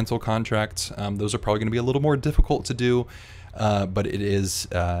a rental contract. Those are probably going to be a little more difficult to do, but it is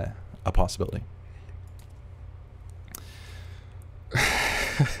a possibility.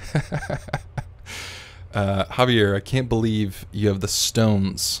 Javier, I can't believe you have the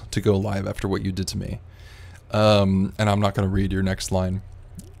stones to go live after what you did to me. And I'm not going to read your next line.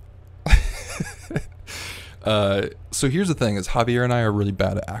 So here's the thing is Javier and I are really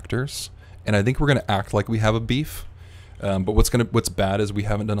bad at actors, and I think we're going to act like we have a beef. But what's bad is we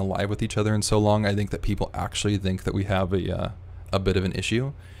haven't done a live with each other in so long. I think that people actually think that we have a bit of an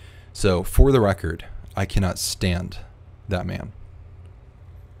issue. So for the record, I cannot stand that man.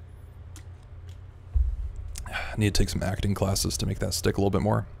 I need to take some acting classes to make that stick a little bit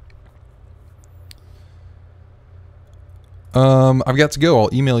more. I've got to go.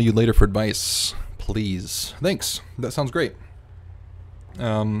 I'll email you later for advice, please. Thanks. That sounds great.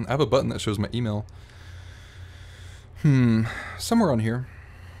 I have a button that shows my email. Somewhere on here.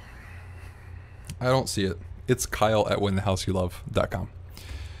 I don't see it. It's Kyle@winthehouseyoulove.com.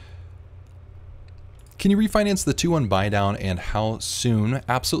 Can you refinance the 2-1 Buydown and how soon?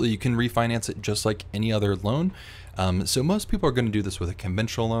 Absolutely, you can refinance it just like any other loan. So most people are going to do this with a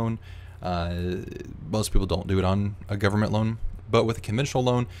conventional loan. Most people don't do it on a government loan. But with a conventional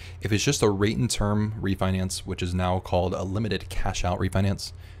loan, if it's just a rate and term refinance, which is now called a limited cash out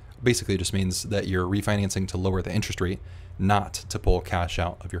refinance, basically it just means that you're refinancing to lower the interest rate, not to pull cash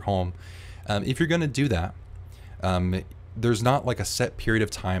out of your home. If you're going to do that, there's not like a set period of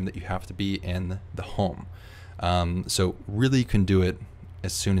time that you have to be in the home. So really you can do it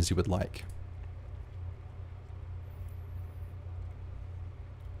as soon as you would like.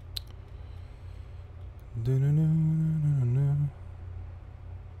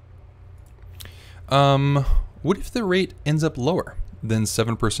 What if the rate ends up lower than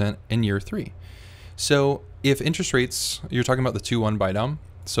 7% in year 3? So if interest rates, you're talking about the 2-1 Buydown.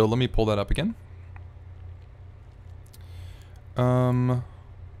 So let me pull that up again.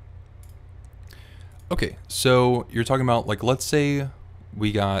 Okay, so you're talking about like, let's say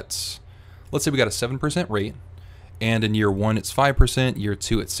we got a 7% rate, and in year 1 it's 5%, year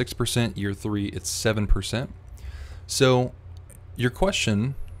 2 it's 6%, year 3 it's 7%. So your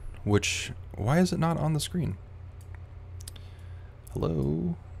question, which, why is it not on the screen?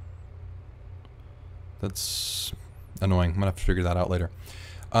 Hello? That's annoying. I'm gonna have to figure that out later.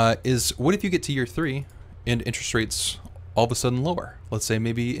 Is what if you get to year 3 and interest rates all of a sudden lower? Let's say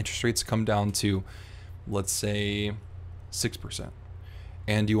maybe interest rates come down to, let's say 6%,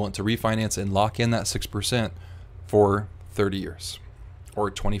 and you want to refinance and lock in that 6% for 30 years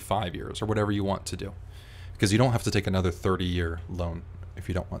or 25 years or whatever you want to do, because you don't have to take another 30-year loan if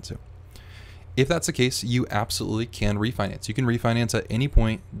you don't want to. If that's the case, you absolutely can refinance. You can refinance at any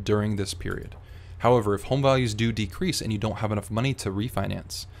point during this period. However, if home values do decrease and you don't have enough money to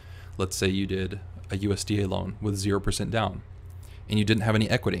refinance, let's say you did a USDA loan with 0% down and you didn't have any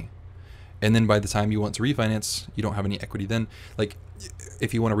equity, and then by the time you want to refinance, you don't have any equity, then like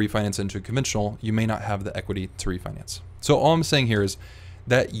if you want to refinance into a conventional, you may not have the equity to refinance. So all I'm saying here is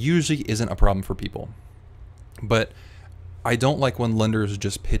that usually isn't a problem for people, but I don't like when lenders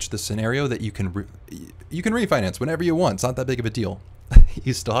just pitch the scenario that you can refinance whenever you want. It's not that big of a deal.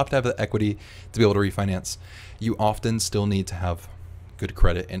 You still have to have the equity to be able to refinance. You often still need to have good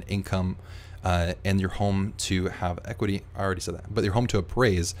credit and income, and your home to have equity. I already said that, but your home to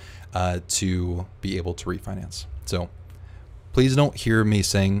appraise to be able to refinance. So please don't hear me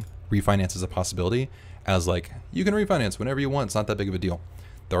saying refinance is a possibility as like you can refinance whenever you want. It's not that big of a deal.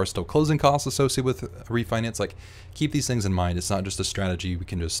 There are still closing costs associated with refinance. Like, keep these things in mind. It's not just a strategy we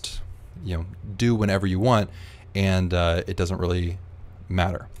can just, do whenever you want, and it doesn't really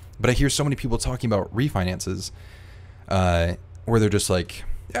matter. But I hear so many people talking about refinances where they're just like,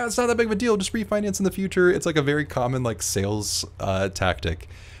 yeah, it's not that big of a deal. Just refinance in the future. It's like a very common like sales tactic.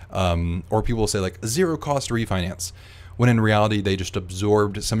 Or people will say like zero cost refinance, when in reality they just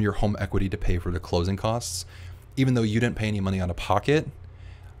absorbed some of your home equity to pay for the closing costs. Even though you didn't pay any money out of pocket,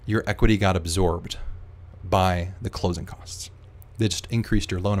 your equity got absorbed by the closing costs. They just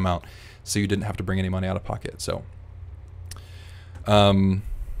increased your loan amount, so you didn't have to bring any money out of pocket. So I'm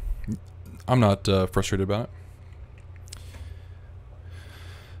not frustrated about it.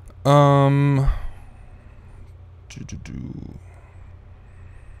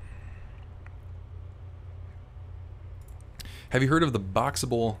 Have you heard of the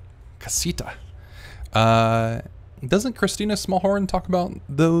boxable casita? Doesn't Christina Smallhorn talk about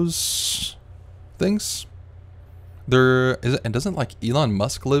those things? And doesn't like Elon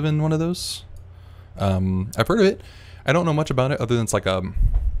Musk live in one of those? I've heard of it. I don't know much about it other than it's like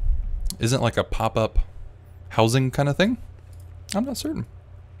isn't like a pop-up housing kind of thing? I'm not certain.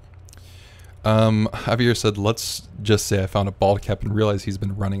 Javier said, let's just say I found a bald cap and realized he's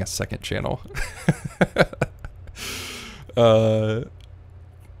been running a second channel.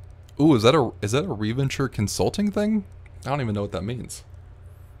 Ooh, is that a Reventure consulting thing? I don't even know what that means.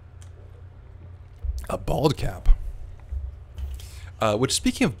 A bald cap. Which,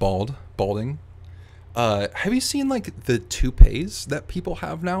 speaking of balding, have you seen like the toupees that people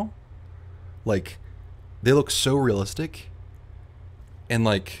have now? Like, they look so realistic. And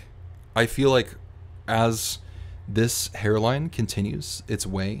like, I feel like as this hairline continues its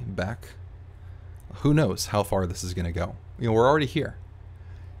way back, who knows how far this is going to go. You know, we're already here.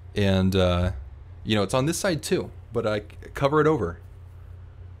 And, you know, it's on this side too, but I cover it over.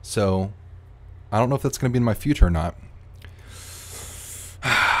 So I don't know if that's going to be in my future or not.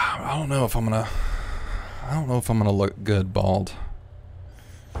 I don't know if I'm going to look good bald.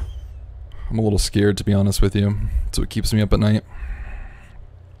 I'm a little scared, to be honest with you. That's what keeps me up at night.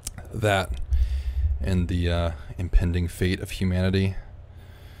 That and the impending fate of humanity.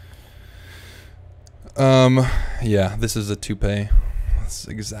 Yeah, this is a toupee. That's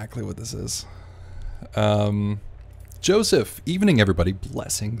exactly what this is. Joseph, evening everybody,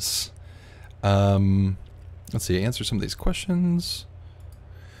 blessings. Let's see, answer some of these questions.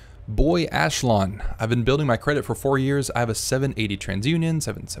 Boy Ashlon, I've been building my credit for 4 years. I have a 780 TransUnion,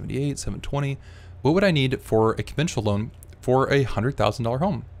 778, 720. What would I need for a conventional loan for a $100,000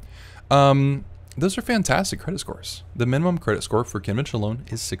 home? Those are fantastic credit scores. The minimum credit score for conventional loan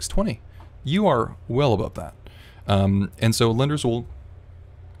is 620. You are well above that. And so lenders will,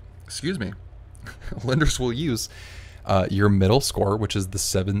 lenders will use your middle score, which is the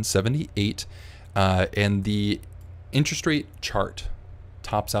 778, and the interest rate chart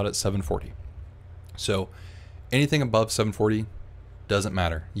tops out at 740. So anything above 740 doesn't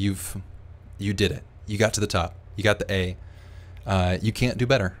matter. You did it. You got to the top. You got the A. You can't do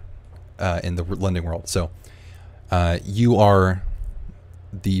better in the lending world. So you are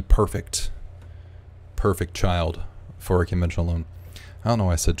the perfect child for a conventional loan. I don't know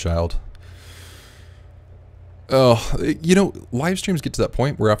why I said child. Oh, you know, live streams get to that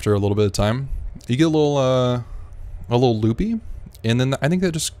point where after a little bit of time, you get a little loopy, and then I think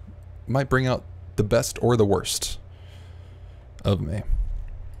that just might bring out the best or the worst of me.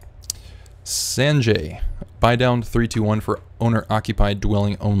 Sanjay, Buydown 321 for owner-occupied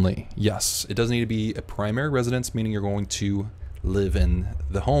dwelling only. Yes, it doesn't need to be a primary residence, meaning you're going to live in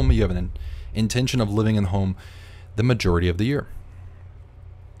the home. You have an intention of living in the home the majority of the year.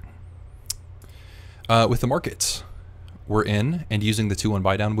 With the markets we're in and using the 2-1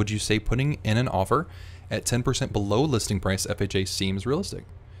 Buydown, would you say putting in an offer at 10% below listing price FHA seems realistic?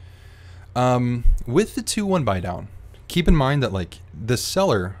 With the 2-1 Buydown, keep in mind that like the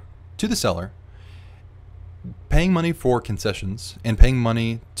seller, paying money for concessions and paying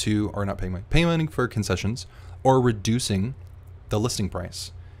money for concessions or reducing the listing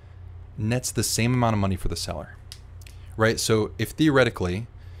price nets the same amount of money for the seller, right? So if theoretically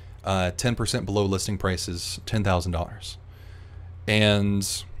 10% below listing price is $10,000,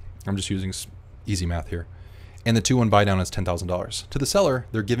 and I'm just using easy math here, and the 2-1 Buydown is $10,000. To the seller,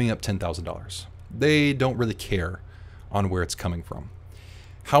 they're giving up $10,000. They don't really care on where it's coming from.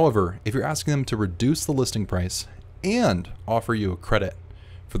 However, if you're asking them to reduce the listing price and offer you a credit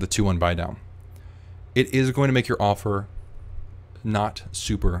for the 2-1 Buydown, it is going to make your offer not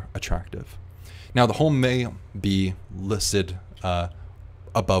super attractive. Now, the home may be listed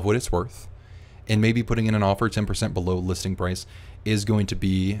above what it's worth, and maybe putting in an offer 10% below listing price is going to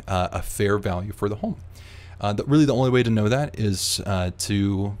be a fair value for the home. Really, the only way to know that is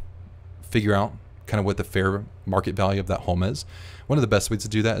to figure out kind of what the fair market value of that home is. One of the best ways to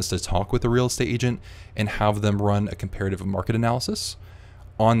do that is to talk with a real estate agent and have them run a comparative market analysis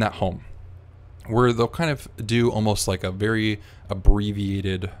on that home, where they'll kind of do almost like a very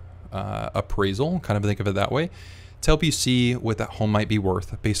abbreviated appraisal, kind of think of it that way, to help you see what that home might be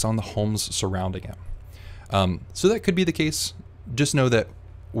worth based on the homes surrounding it. So that could be the case. Just know that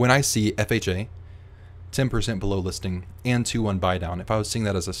when I see FHA, 10% below listing, and 2-1 buy down, if I was seeing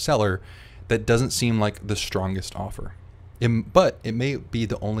that as a seller, that doesn't seem like the strongest offer. But it may be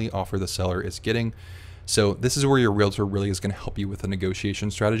the only offer the seller is getting. So this is where your realtor really is going to help you with the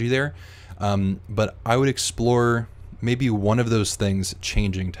negotiation strategy there. But I would explore maybe one of those things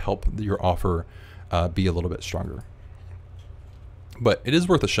changing to help your offer be a little bit stronger. But it is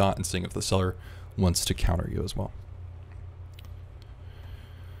worth a shot and seeing if the seller wants to counter you as well.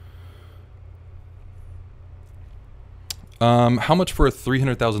 How much for a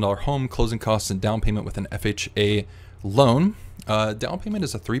 $300,000 home, closing costs and down payment with an FHA loan? Down payment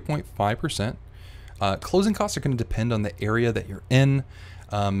is a 3.5%. Closing costs are going to depend on the area that you're in,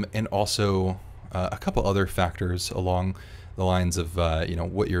 and also a couple other factors along the lines of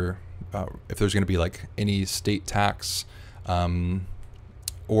what you're, if there's going to be like any state tax,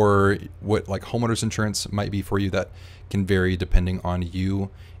 or what like homeowners insurance might be for you. That can vary depending on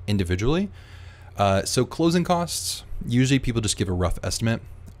you individually. So closing costs, usually people just give a rough estimate.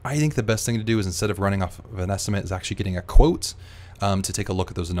 I think the best thing to do is, instead of running off of an estimate, is actually getting a quote to take a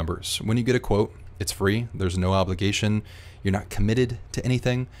look at those numbers. When you get a quote, it's free. There's no obligation. You're not committed to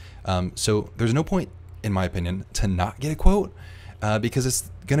anything. So there's no point, in my opinion, to not get a quote because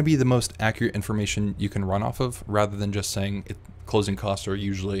it's going to be the most accurate information you can run off of, rather than just saying closing costs are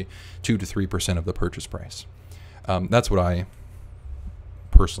usually 2 to 3% of the purchase price. That's what I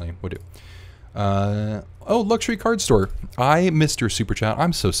personally would do. Oh, luxury card store. I missed your super chat.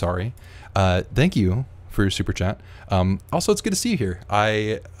 I'm so sorry. Thank you for your super chat. Also, it's good to see you here.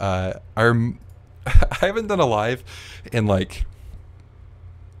 I haven't done a live in like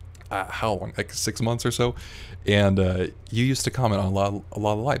how long? Like 6 months or so. And you used to comment on a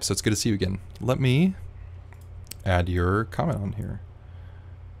lot of lives, so it's good to see you again. Let me add your comment on here.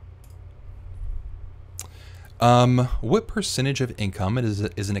 What percentage of income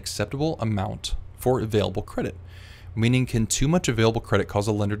is an acceptable amount for available credit? Meaning, can too much available credit cause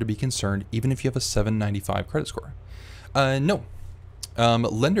a lender to be concerned even if you have a 795 credit score? No.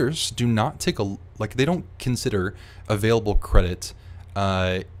 Lenders do not take they don't consider available credit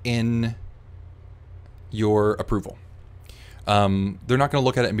in your approval. They're not going to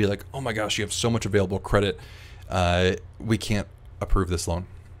look at it and be like, oh my gosh, you have so much available credit, we can't approve this loan.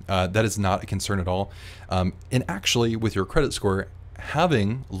 That is not a concern at all. And actually, with your credit score,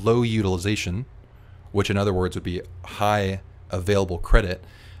 having low utilization, which in other words would be high available credit,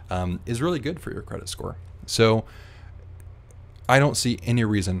 is really good for your credit score. So I don't see any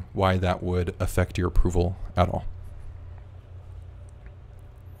reason why that would affect your approval at all.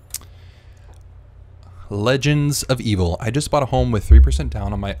 Legends of Evil. I just bought a home with 3%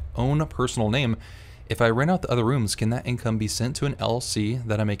 down on my own personal name. If I rent out the other rooms, can that income be sent to an LLC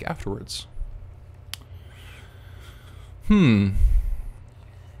that I make afterwards? What do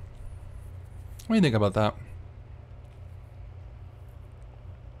you think about that?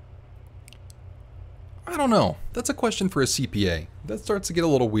 I don't know. That's a question for a CPA. That starts to get a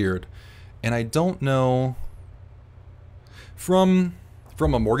little weird. And I don't know. From a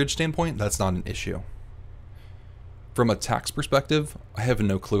mortgage standpoint, that's not an issue. From a tax perspective, I have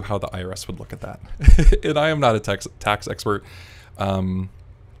no clue how the IRS would look at that. And I am not a tax expert.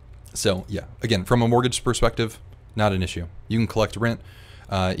 So yeah, again, from a mortgage perspective, not an issue. You can collect rent.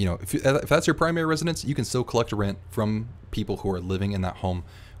 If that's your primary residence, you can still collect rent from people who are living in that home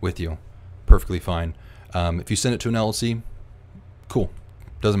with you. Perfectly fine. If you send it to an LLC, cool.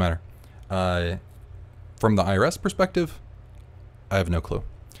 Doesn't matter. From the IRS perspective, I have no clue.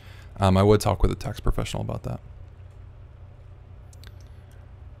 I would talk with a tax professional about that.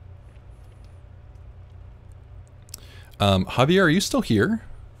 Javier, are you still here?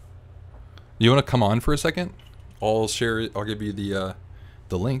 You want to come on for a second? I'll give you the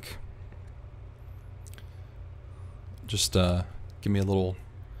link. Just give me a little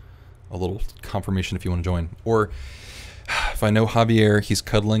confirmation if you want to join. Or if I know Javier, he's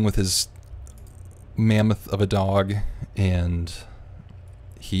cuddling with his mammoth of a dog, and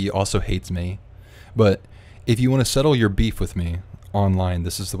he also hates me. But if you want to settle your beef with me online,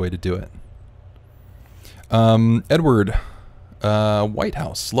 this is the way to do it. Edward, White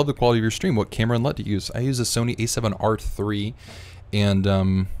House, love the quality of your stream. What camera and LUT do you use? I use a Sony a7R III, and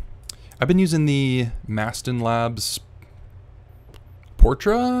I've been using the Maston Labs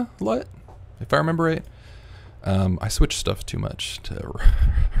Portra LUT, if I remember right. I switch stuff too much to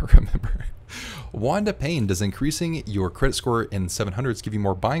remember. Wanda Payne, does increasing your credit score in 700s give you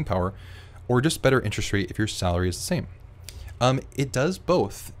more buying power or just better interest rate if your salary is the same? It does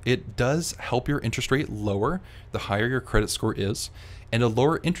both. It does help your interest rate lower the higher your credit score is, and a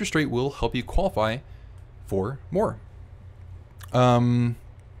lower interest rate will help you qualify for more. Let's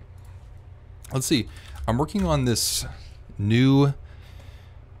see. I'm working on this new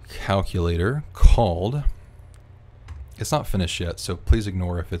calculator called, it's not finished yet, so please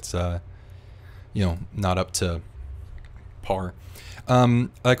ignore if it's not up to par.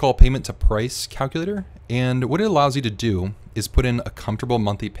 I call payment to price calculator, and what it allows you to do is put in a comfortable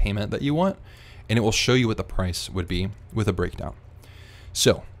monthly payment that you want, and it will show you what the price would be with a breakdown.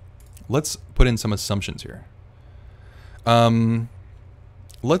 So let's put in some assumptions here.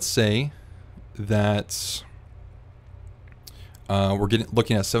 Let's say that we're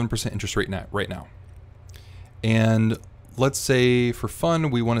looking at 7% interest rate right now. And let's say for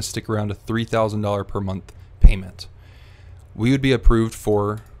fun, we want to stick around a $3,000 per month payment. We would be approved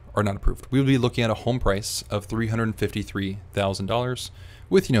for, or not approved, we would be looking at a home price of $353,000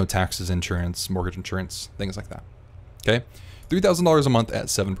 with, taxes, insurance, mortgage insurance, things like that. Okay. $3,000 a month at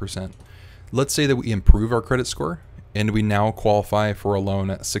 7%. Let's say that we improve our credit score and we now qualify for a loan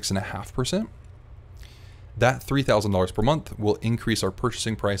at 6.5%. That $3,000 per month will increase our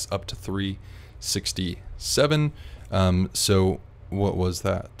purchasing price up to $367,000. So what was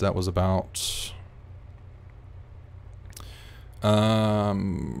that? That was about like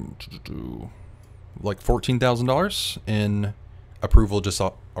 $14,000 in approval just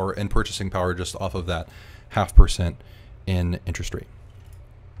off, or in purchasing power just off of that 0.5% in interest rate.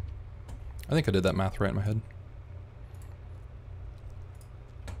 I think I did that math right in my head.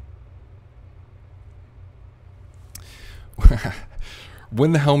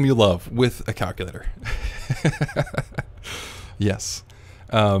 Win the home you love with a calculator. Yes.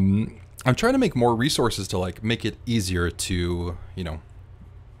 I'm trying to make more resources to make it easier to,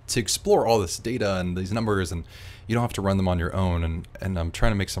 to explore all this data and these numbers, and you don't have to run them on your own. And I'm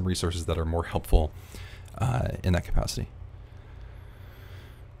trying to make some resources that are more helpful in that capacity.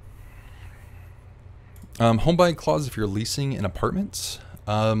 Home buying clause if you're leasing an apartment.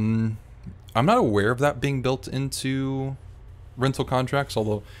 I'm not aware of that being built into rental contracts,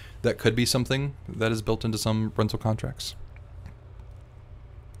 although that could be something that is built into some rental contracts.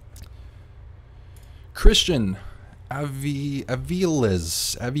 Christian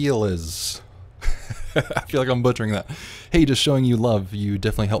Aviles. I feel like I'm butchering that. Hey, just showing you love. You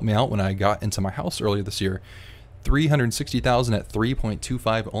definitely helped me out when I got into my house earlier this year. $360,000 at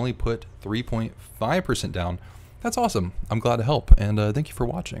 3.25, only put 3.5% down. That's awesome. I'm glad to help, and thank you for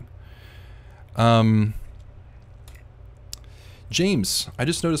watching. James, I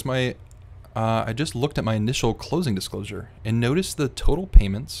just noticed I just looked at my initial closing disclosure and noticed the total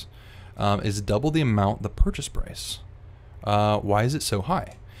payments is double the amount the purchase price. Why is it so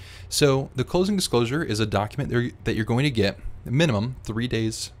high? So the closing disclosure is a document that you're going to get minimum 3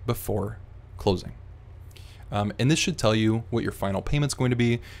 days before closing. And this should tell you what your final payment's going to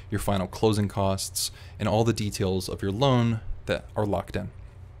be, your final closing costs, and all the details of your loan that are locked in.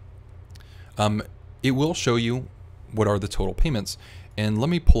 It will show you what are the total payments. And let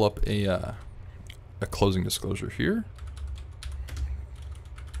me pull up a closing disclosure here.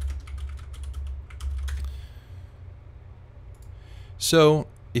 So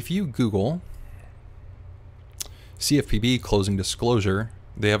if you Google CFPB closing disclosure,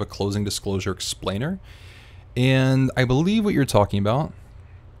 they have a closing disclosure explainer. And I believe what you're talking about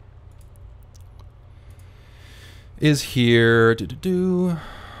is here.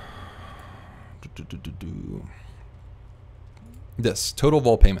 This total of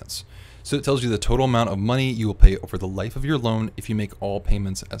all payments. So it tells you the total amount of money you will pay over the life of your loan if you make all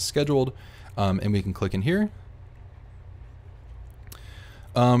payments as scheduled. And we can click in here.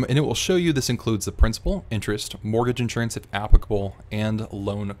 And it will show you this includes the principal, interest, mortgage insurance if applicable, and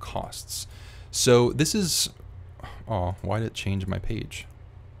loan costs. So this is, oh, why did it change my page?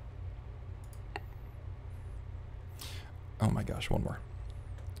 Oh my gosh, one more.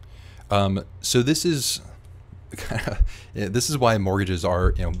 So this is this is why mortgages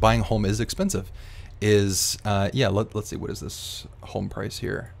are, buying a home is expensive. Is yeah, let's see, what is this home price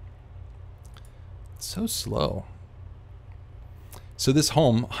here? It's so slow. So this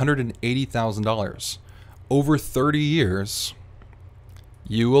home, $180,000 over 30 years,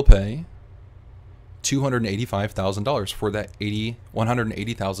 you will pay $285,000 for that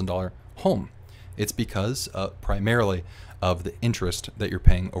 $180,000 home. It's because primarily of the interest that you're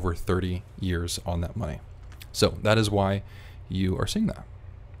paying over 30 years on that money. So that is why you are seeing that.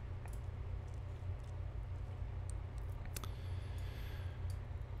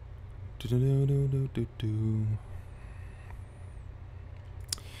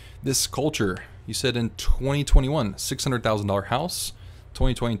 This culture, you said in 2021, $600,000 house,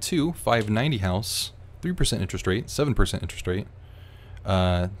 2022, $590 house, 3% interest rate, 7% interest rate,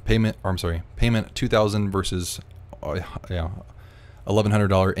 payment $2,000 versus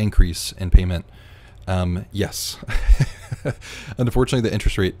 $1,100 increase in payment. Yes, unfortunately, the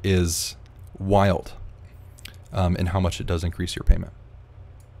interest rate is wild in how much it does increase your payment.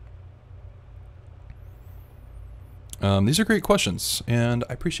 These are great questions, and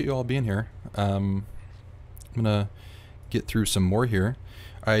I appreciate you all being here. I'm gonna get through some more here.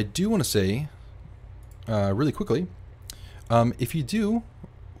 I do want to say really quickly, if you do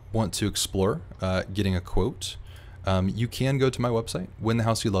want to explore getting a quote, you can go to my website,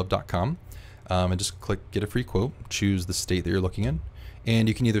 winthehouseyoulove.com, and just click get a free quote, choose the state that you're looking in, and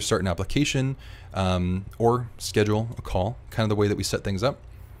you can either start an application or schedule a call. Kind of the way that we set things up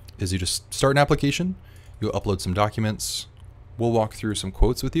is you just start an application, you'll upload some documents, we'll walk through some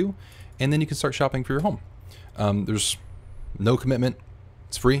quotes with you, and then you can start shopping for your home. There's no commitment,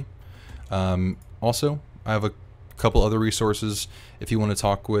 it's free. Also, I have a couple other resources if you want to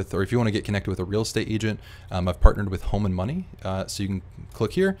talk with, or if you want to get connected with a real estate agent. I've partnered with Home and Money, so you can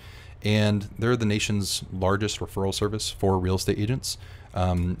click here, and they're the nation's largest referral service for real estate agents.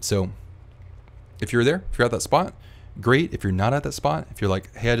 So if you're there, if you're at that spot, great. If you're not at that spot, if you're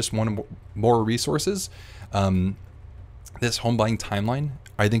like, hey, I just want more resources, this home buying timeline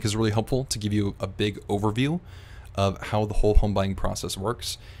I think is really helpful to give you a big overview of how the whole home buying process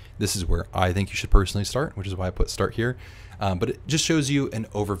works. This is where I think you should personally start, which is why I put start here. But it just shows you an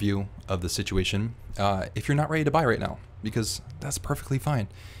overview of the situation if you're not ready to buy right now, because that's perfectly fine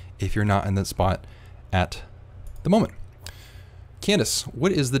if you're not in that spot at the moment. Candace,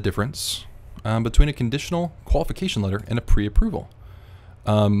 what is the difference between a conditional qualification letter and a pre-approval?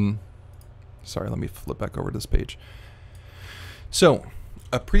 Sorry, let me flip back over to this page. So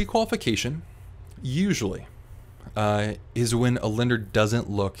a pre-qualification usually is when a lender doesn't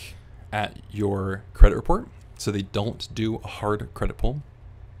look at your credit report. So they don't do a hard credit pull.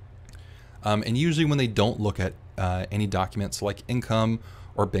 And usually when they don't look at any documents like income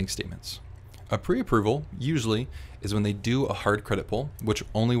or bank statements. A pre-approval usually is when they do a hard credit pull, which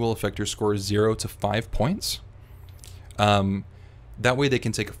only will affect your score 0 to 5 points. That way they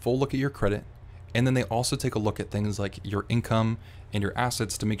can take a full look at your credit, and then they also take a look at things like your income and your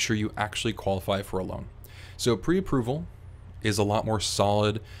assets to make sure you actually qualify for a loan. So pre-approval is a lot more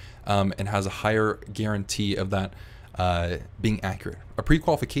solid and has a higher guarantee of that being accurate. A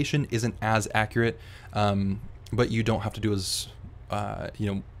pre-qualification isn't as accurate, but you don't have to do as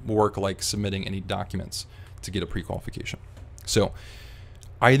work like submitting any documents to get a pre-qualification. So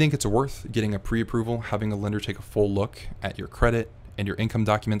I think it's worth getting a pre-approval, having a lender take a full look at your credit and your income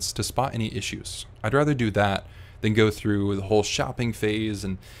documents to spot any issues. I'd rather do that than go through the whole shopping phase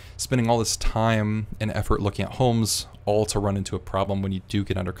and spending all this time and effort looking at homes, all to run into a problem when you do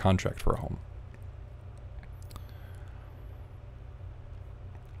get under contract for a home.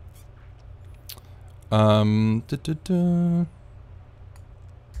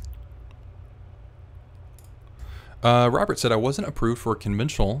 Robert said, I wasn't approved for a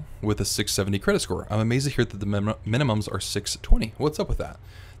conventional with a 670 credit score. I'm amazed to hear that the minimums are 620. What's up with that?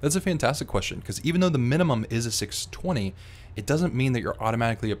 That's a fantastic question, because even though the minimum is a 620, it doesn't mean that you're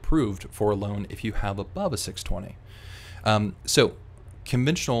automatically approved for a loan if you have above a 620. So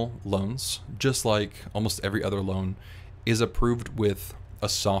conventional loans, just like almost every other loan, is approved with a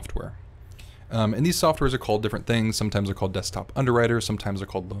software. And these softwares are called different things. Sometimes they're called desktop underwriter. Sometimes they're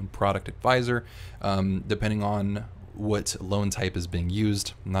called loan product advisor, depending on what loan type is being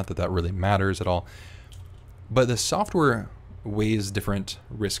used. Not that that really matters at all. But the software weighs different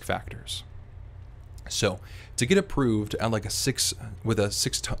risk factors. So to get approved at like a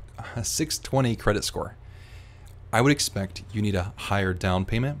 620 credit score, I would expect you need a higher down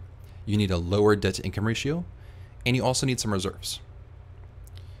payment. You need a lower debt to income ratio, and you also need some reserves.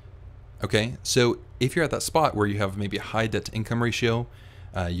 Okay, so if you're at that spot where you have maybe a high debt to income ratio,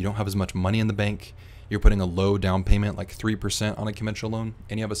 you don't have as much money in the bank, you're putting a low down payment, like 3% on a conventional loan,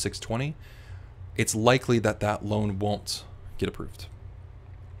 and you have a 620, it's likely that that loan won't get approved.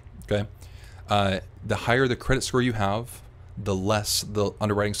 Okay, the higher the credit score you have, the less the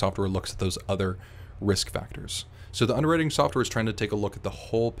underwriting software looks at those other risk factors. So the underwriting software is trying to take a look at the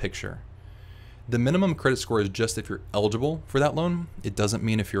whole picture. The minimum credit score is just if you're eligible for that loan. It doesn't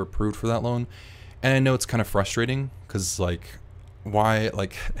mean if you're approved for that loan. And I know it's kind of frustrating because I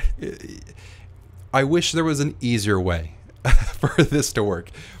wish there was an easier way for this to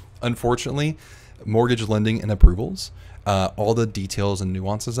work. Unfortunately, mortgage lending and approvals, all the details and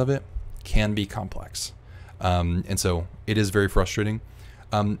nuances of it can be complex. And so it is very frustrating.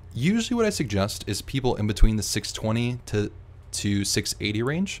 Usually what I suggest is people in between the 620 to 680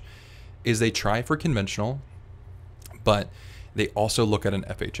 range is they try for conventional, but they also look at an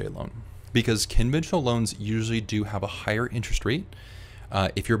FHA loan, because conventional loans usually do have a higher interest rate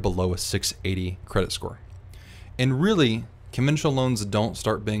if you're below a 680 credit score. And really, conventional loans don't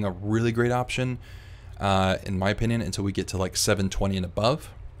start being a really great option, in my opinion, until we get to like 720 and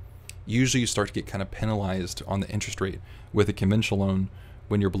above. Usually you start to get kind of penalized on the interest rate with a conventional loan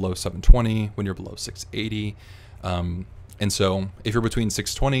when you're below 720, when you're below 680. And so if you're between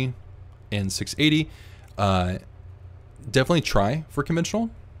 620 and 680, definitely try for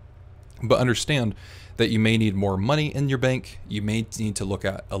conventional, but understand that you may need more money in your bank. You may need to look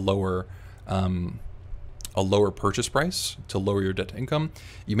at a lower purchase price to lower your debt to income.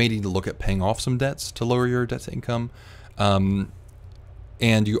 You may need to look at paying off some debts to lower your debt to income.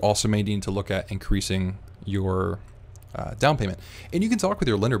 And you also may need to look at increasing your down payment. And you can talk with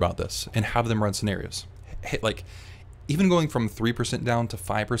your lender about this and have them run scenarios. Like even going from 3% down to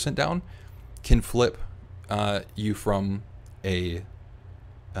 5% down can flip you from a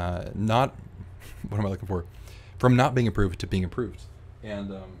not, what am I looking for? From not being approved to being approved. And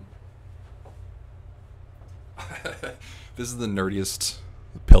this is the nerdiest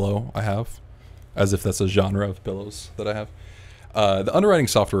pillow I have, as if that's a genre of pillows that I have. The underwriting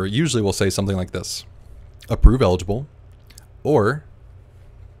software usually will say something like this: approve eligible, or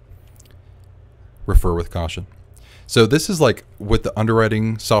refer with caution. So this is like what the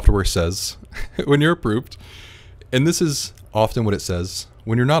underwriting software says when you're approved. And this is often what it says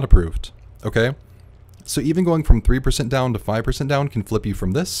when you're not approved. Okay. So even going from 3% down to 5% down can flip you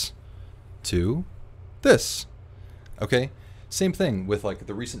from this to this. Okay. Same thing with like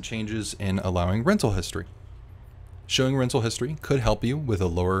the recent changes in allowing rental history. Showing rental history could help you with a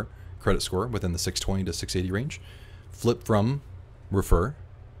lower credit score within the 620 to 680 range. Flip from refer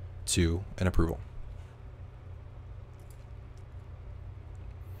to an approval.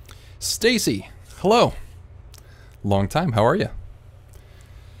 Stacy, hello. Long time. How are you?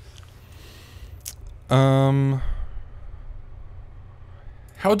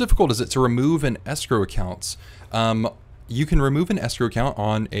 How difficult is it to remove an escrow account? You can remove an escrow account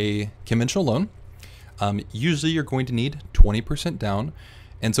on a conventional loan. Usually you're going to need 20% down.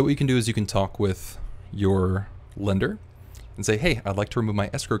 And so what you can do is you can talk with your lender and say, hey, I'd like to remove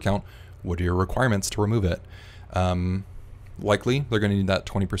my escrow account. What are your requirements to remove it? Likely they're going to need that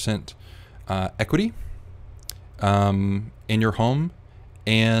 20% equity in your home.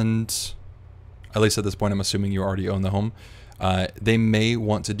 And at least at this point, I'm assuming you already own the home. They may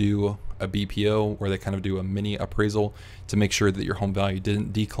want to do a BPO where they kind of do a mini appraisal to make sure that your home value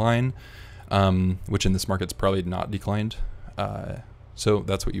didn't decline, which in this market's probably not declined. So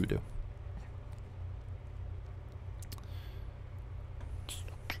that's what you would do.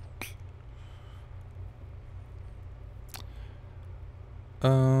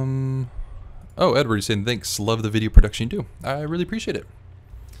 Oh, Edward, you're saying thanks. Love the video production you do. I really appreciate it.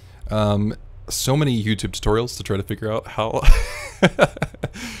 So many YouTube tutorials to try to figure out how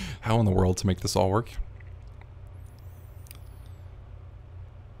how in the world to make this all work.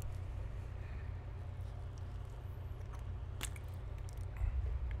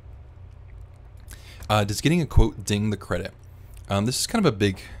 Does getting a quote ding the credit? This is kind of a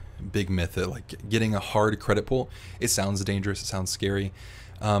big myth that like getting a hard credit pull, it sounds dangerous, it sounds scary,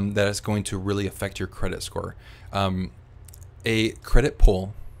 that it's going to really affect your credit score. A credit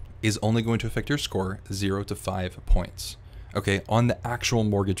pull is only going to affect your score 0 to 5 points. Okay, on the actual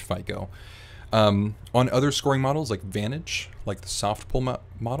mortgage FICO. On other scoring models like Vantage, like the soft pull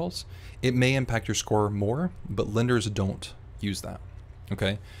models, it may impact your score more, but lenders don't use that.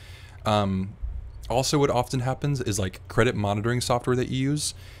 Okay. Also, what often happens is like credit monitoring software that you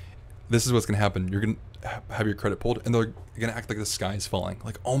use. This is what's going to happen. You're going to have your credit pulled, and they're going to act like the sky is falling.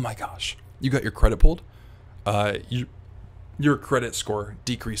 Like, oh my gosh, you got your credit pulled. Your credit score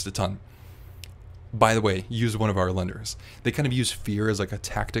decreased a ton. By the way, use one of our lenders. They kind of use fear as like a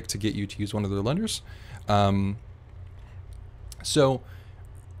tactic to get you to use one of their lenders. So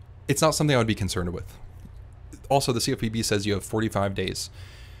it's not something I would be concerned with. Also, the CFPB says you have 45 days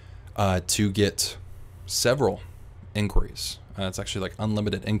to get several inquiries. It's actually like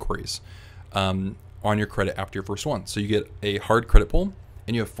unlimited inquiries on your credit after your first one. So you get a hard credit pull,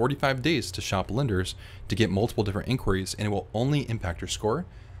 and you have 45 days to shop lenders to get multiple different inquiries, and it will only impact your score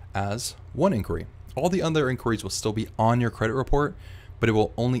as one inquiry. All the other inquiries will still be on your credit report, but it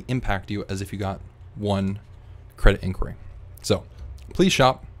will only impact you as if you got one credit inquiry. So please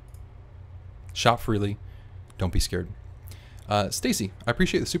shop freely. Don't be scared. Stacy, I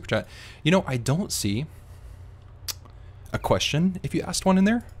appreciate the super chat. You know, I don't see a question if you asked one in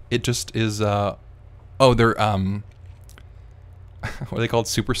there. It just is, oh, they're, what are they called?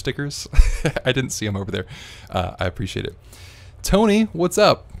 Super stickers? I didn't see them over there. I appreciate it. Tony, what's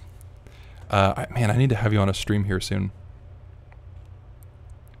up? Man, I need to have you on a stream here soon.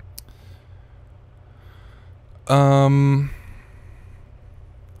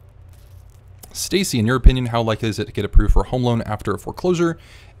 Stacy, in your opinion, how likely is it to get approved for a home loan after a foreclosure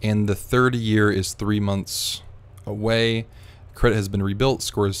and the third year is 3 months away? Credit has been rebuilt,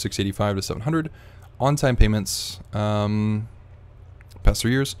 score is 685 to 700. On-time payments, past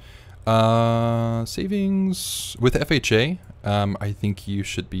 3 years. Savings with FHA, I think you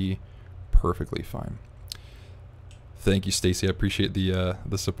should be perfectly fine. Thank you, Stacy. I appreciate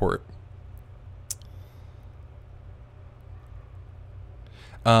the support.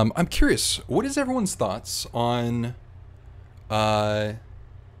 I'm curious, what is everyone's thoughts on like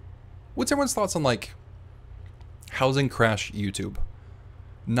housing crash YouTube?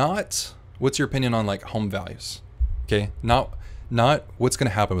 Not what's your opinion on like home values. Okay? Not what's going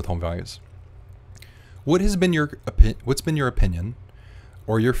to happen with home values. What's been your opinion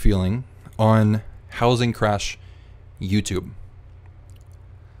or your feeling on housing crash YouTube?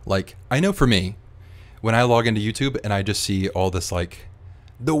 Like, I know for me, when I log into YouTube and I just see all this like,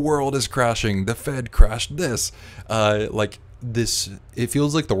 the world is crashing, the Fed crashed this, like this, it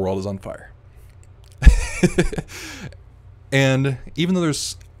feels like the world is on fire. And even though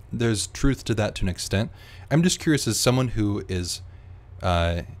there's truth to that to an extent, I'm just curious, as someone who is,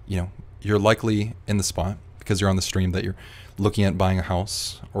 you know, you're likely in the spot because you're on the stream that you're looking at buying a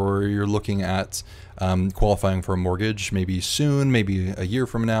house, or you're looking at qualifying for a mortgage, maybe soon, maybe a year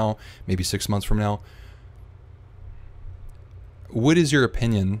from now, maybe 6 months from now. What is your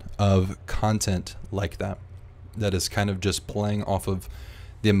opinion of content like that? That is kind of just playing off of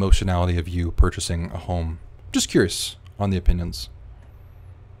the emotionality of you purchasing a home. Just curious on the opinions.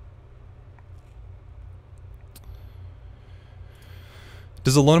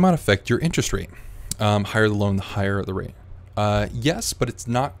 Does the loan amount affect your interest rate? Higher the loan, the higher the rate. Yes, but it's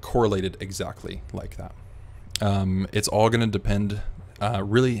not correlated exactly like that. It's all going to depend.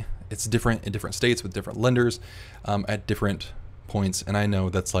 Really, it's different in different states with different lenders at different points. And I know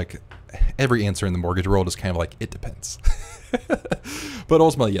that's like every answer in the mortgage world is kind of like, it depends. But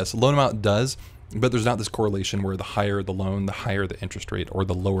ultimately, yes, loan amount does, but there's not this correlation where the higher the loan, the higher the interest rate, or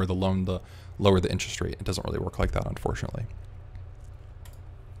the lower the loan, the lower the interest rate. It doesn't really work like that, unfortunately.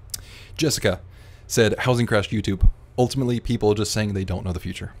 Jessica said, housing crash YouTube. Ultimately, people just saying they don't know the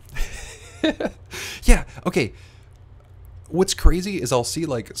future. Yeah, okay. What's crazy is I'll see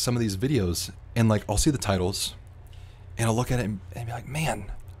like some of these videos and like I'll see the titles and I'll look at it and be like,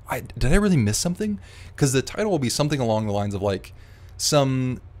 man, did I really miss something? Because the title will be something along the lines of like,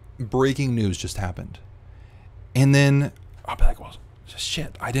 some breaking news just happened. And then I'll be like, well,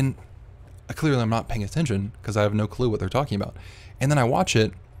 shit, clearly I'm not paying attention because I have no clue what they're talking about. And then I watch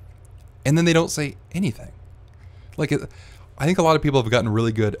it and then they don't say anything. Like, I think a lot of people have gotten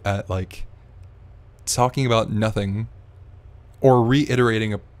really good at like talking about nothing or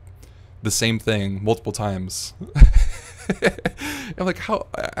reiterating the same thing multiple times. I'm like, how?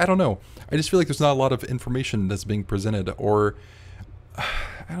 I don't know. I just feel like there's not a lot of information that's being presented, or I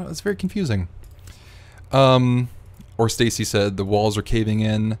don't know, it's very confusing. Or Stacy said the walls are caving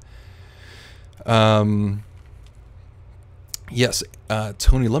in. Yes,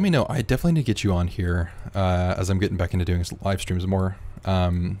 Tony, let me know. I definitely need to get you on here as I'm getting back into doing live streams more.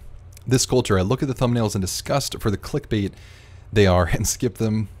 This culture, I look at the thumbnails in disgust for the clickbait they are and skip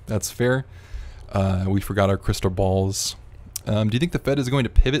them. That's fair. We forgot our crystal balls. Do you think the Fed is going to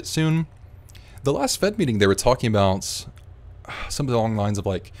pivot soon? The last Fed meeting, they were talking about something along the lines of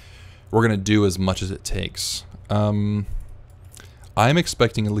like, we're going to do as much as it takes. I'm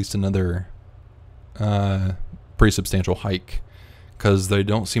expecting at least another pretty substantial hike because they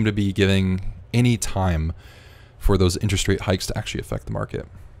don't seem to be giving any time for those interest rate hikes to actually affect the market.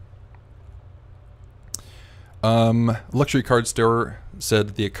 Luxury card store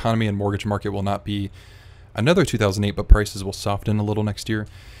said the economy and mortgage market will not be another 2008, but prices will soften a little next year.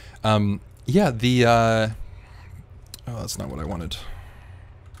 Yeah, oh, that's not what I wanted.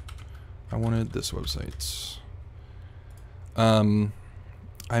 I wanted this website.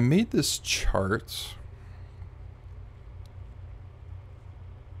 I made this chart.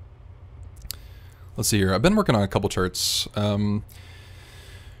 Let's see here. I've been working on a couple charts.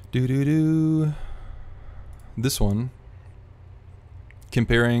 This one,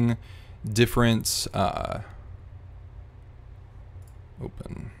 comparing different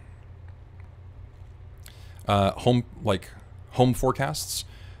home, like home forecasts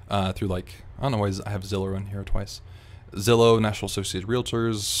through like, I don't know why I have Zillow in here twice. Zillow, National Associated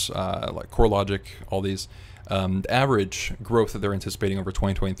Realtors, like CoreLogic, all these. The average growth that they're anticipating over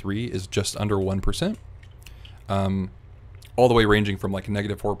 2023 is just under 1%, all the way ranging from like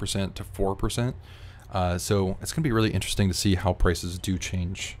 -4% to 4%. So it's going to be really interesting to see how prices do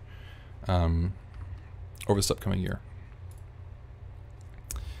change over this upcoming year.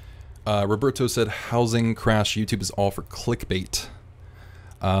 Roberto said, housing crash YouTube is all for clickbait.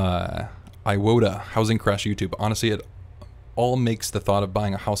 Iwota, housing crash YouTube. Honestly, it all makes the thought of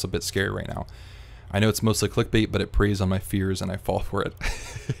buying a house a bit scary right now. I know it's mostly clickbait, but it preys on my fears and I fall for it.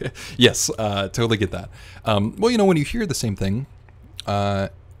 Yes, totally get that. Well, you know, when you hear the same thing over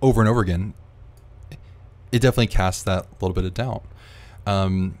and over again, it definitely casts that little bit of doubt.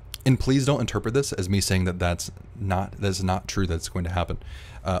 And please don't interpret this as me saying that that's not true, that's going to happen.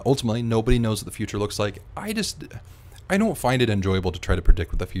 Ultimately, nobody knows what the future looks like. I don't find it enjoyable to try to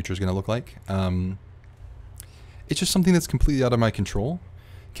predict what the future is going to look like. It's just something that's completely out of my control,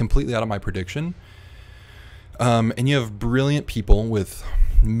 completely out of my prediction. And you have brilliant people with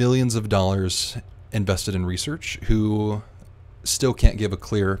millions of dollars invested in research who still can't give a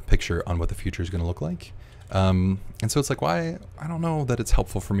clear picture on what the future is going to look like. And so it's like, why? I don't know that it's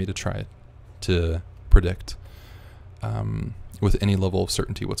helpful for me to try to predict with any level of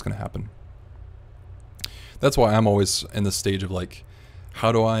certainty what's going to happen. That's why I'm always in the stage of like,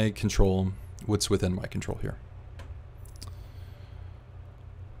 how do I control what's within my control here?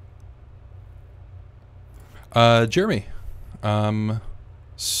 Jeremy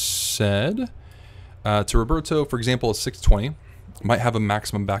said to Roberto, for example, a 620 might have a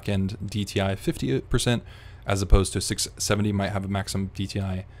maximum back-end DTI of 50%, as opposed to 670 might have a maximum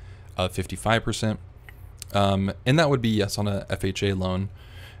DTI of 55%. And that would be, yes, on a FHA loan.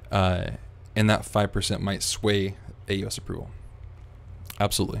 And that 5% might sway AUS approval.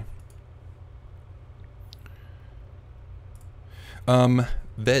 Absolutely.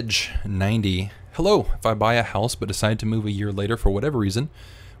 Veg90. Hello, if I buy a house but decide to move a year later for whatever reason,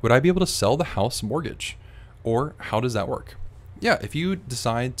 would I be able to sell the house mortgage? Or how does that work? Yeah, if you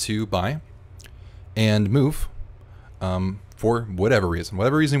decide to buy and move for whatever reason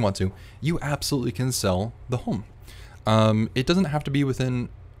you want to, you absolutely can sell the home. It doesn't have to be within,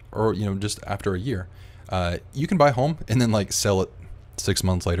 or you know, just after a year. You can buy a home and then like sell it 6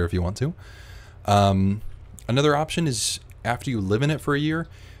 months later if you want to. Another option is after you live in it for a year,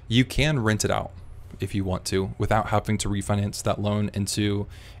 you can rent it out if you want to without having to refinance that loan into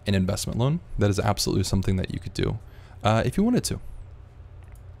an investment loan. That is absolutely something that you could do if you wanted to.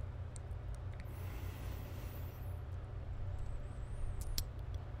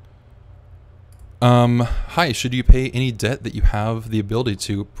 Hi, should you pay any debt that you have the ability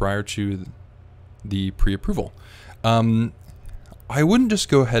to prior to the pre-approval? I wouldn't just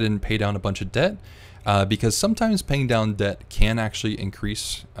go ahead and pay down a bunch of debt because sometimes paying down debt can actually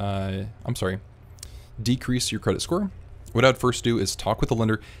decrease your credit score. What I'd first do is talk with the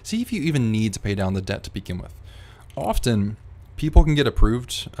lender, see if you even need to pay down the debt to begin with. Often, people can get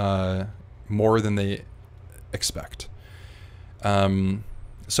approved more than they expect.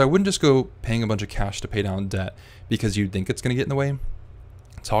 So I wouldn't just go paying a bunch of cash to pay down debt because you think it's going to get in the way.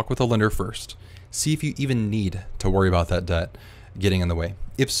 Talk with the lender first. See if you even need to worry about that debt getting in the way.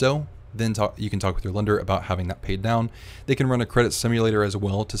 If so, then you can talk with your lender about having that paid down. They can run a credit simulator as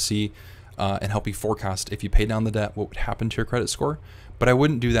well to see and help you forecast if you pay down the debt, what would happen to your credit score. But I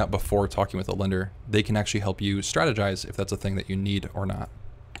wouldn't do that before talking with a lender. They can actually help you strategize if that's a thing that you need or not.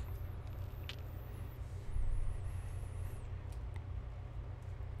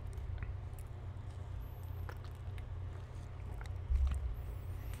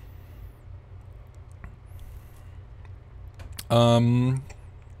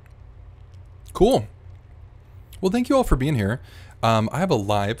 Cool. Well, thank you all for being here. I have a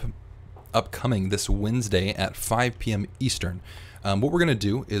live upcoming this Wednesday at 5 p.m. Eastern. What we're going to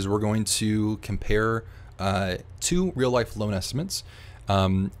do is we're going to compare two real-life loan estimates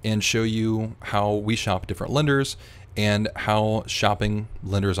and show you how we shop different lenders and how shopping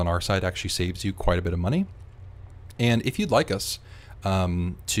lenders on our side actually saves you quite a bit of money. And if you'd like us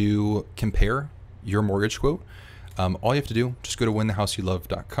to compare your mortgage quote, all you have to do, just go to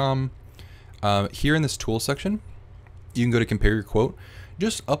winthehouseyoulove.com. Here in this tool section, you can go to compare your quote.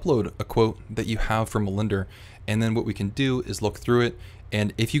 Just upload a quote that you have from a lender, and then what we can do is look through it,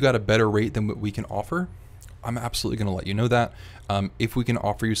 and if you got a better rate than what we can offer, I'm absolutely going to let you know that. If we can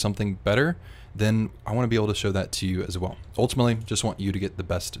offer you something better, then I want to be able to show that to you as well. Ultimately, just want you to get the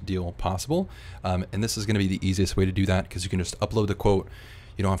best deal possible, and this is going to be the easiest way to do that because you can just upload the quote.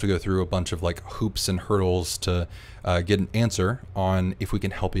 You don't have to go through a bunch of like hoops and hurdles to get an answer on if we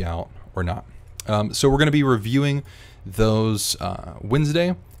can help you out or not. So we're going to be reviewing those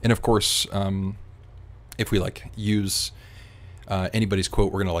Wednesday. And of course, if we like use anybody's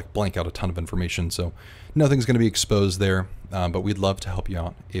quote, we're going to like blank out a ton of information. So nothing's going to be exposed there, but we'd love to help you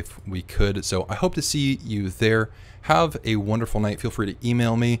out if we could. So I hope to see you there. Have a wonderful night. Feel free to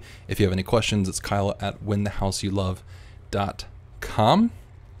email me if you have any questions. It's Kyle@winthehouseyoulove.com.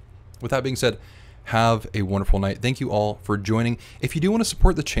 With that being said, have a wonderful night. Thank you all for joining. If you do want to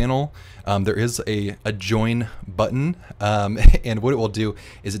support the channel, there is a join button. And what it will do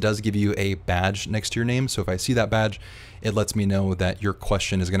is it does give you a badge next to your name. So if I see that badge, it lets me know that your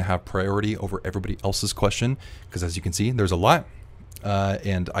question is going to have priority over everybody else's question. Because as you can see, there's a lot.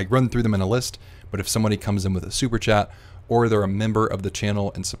 And I run through them in a list. But if somebody comes in with a super chat or they're a member of the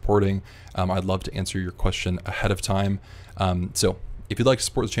channel and supporting, I'd love to answer your question ahead of time. So if you'd like to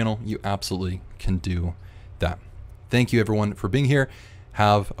support the channel, you absolutely can do that. Thank you everyone for being here.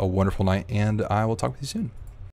 Have a wonderful night, and I will talk with you soon.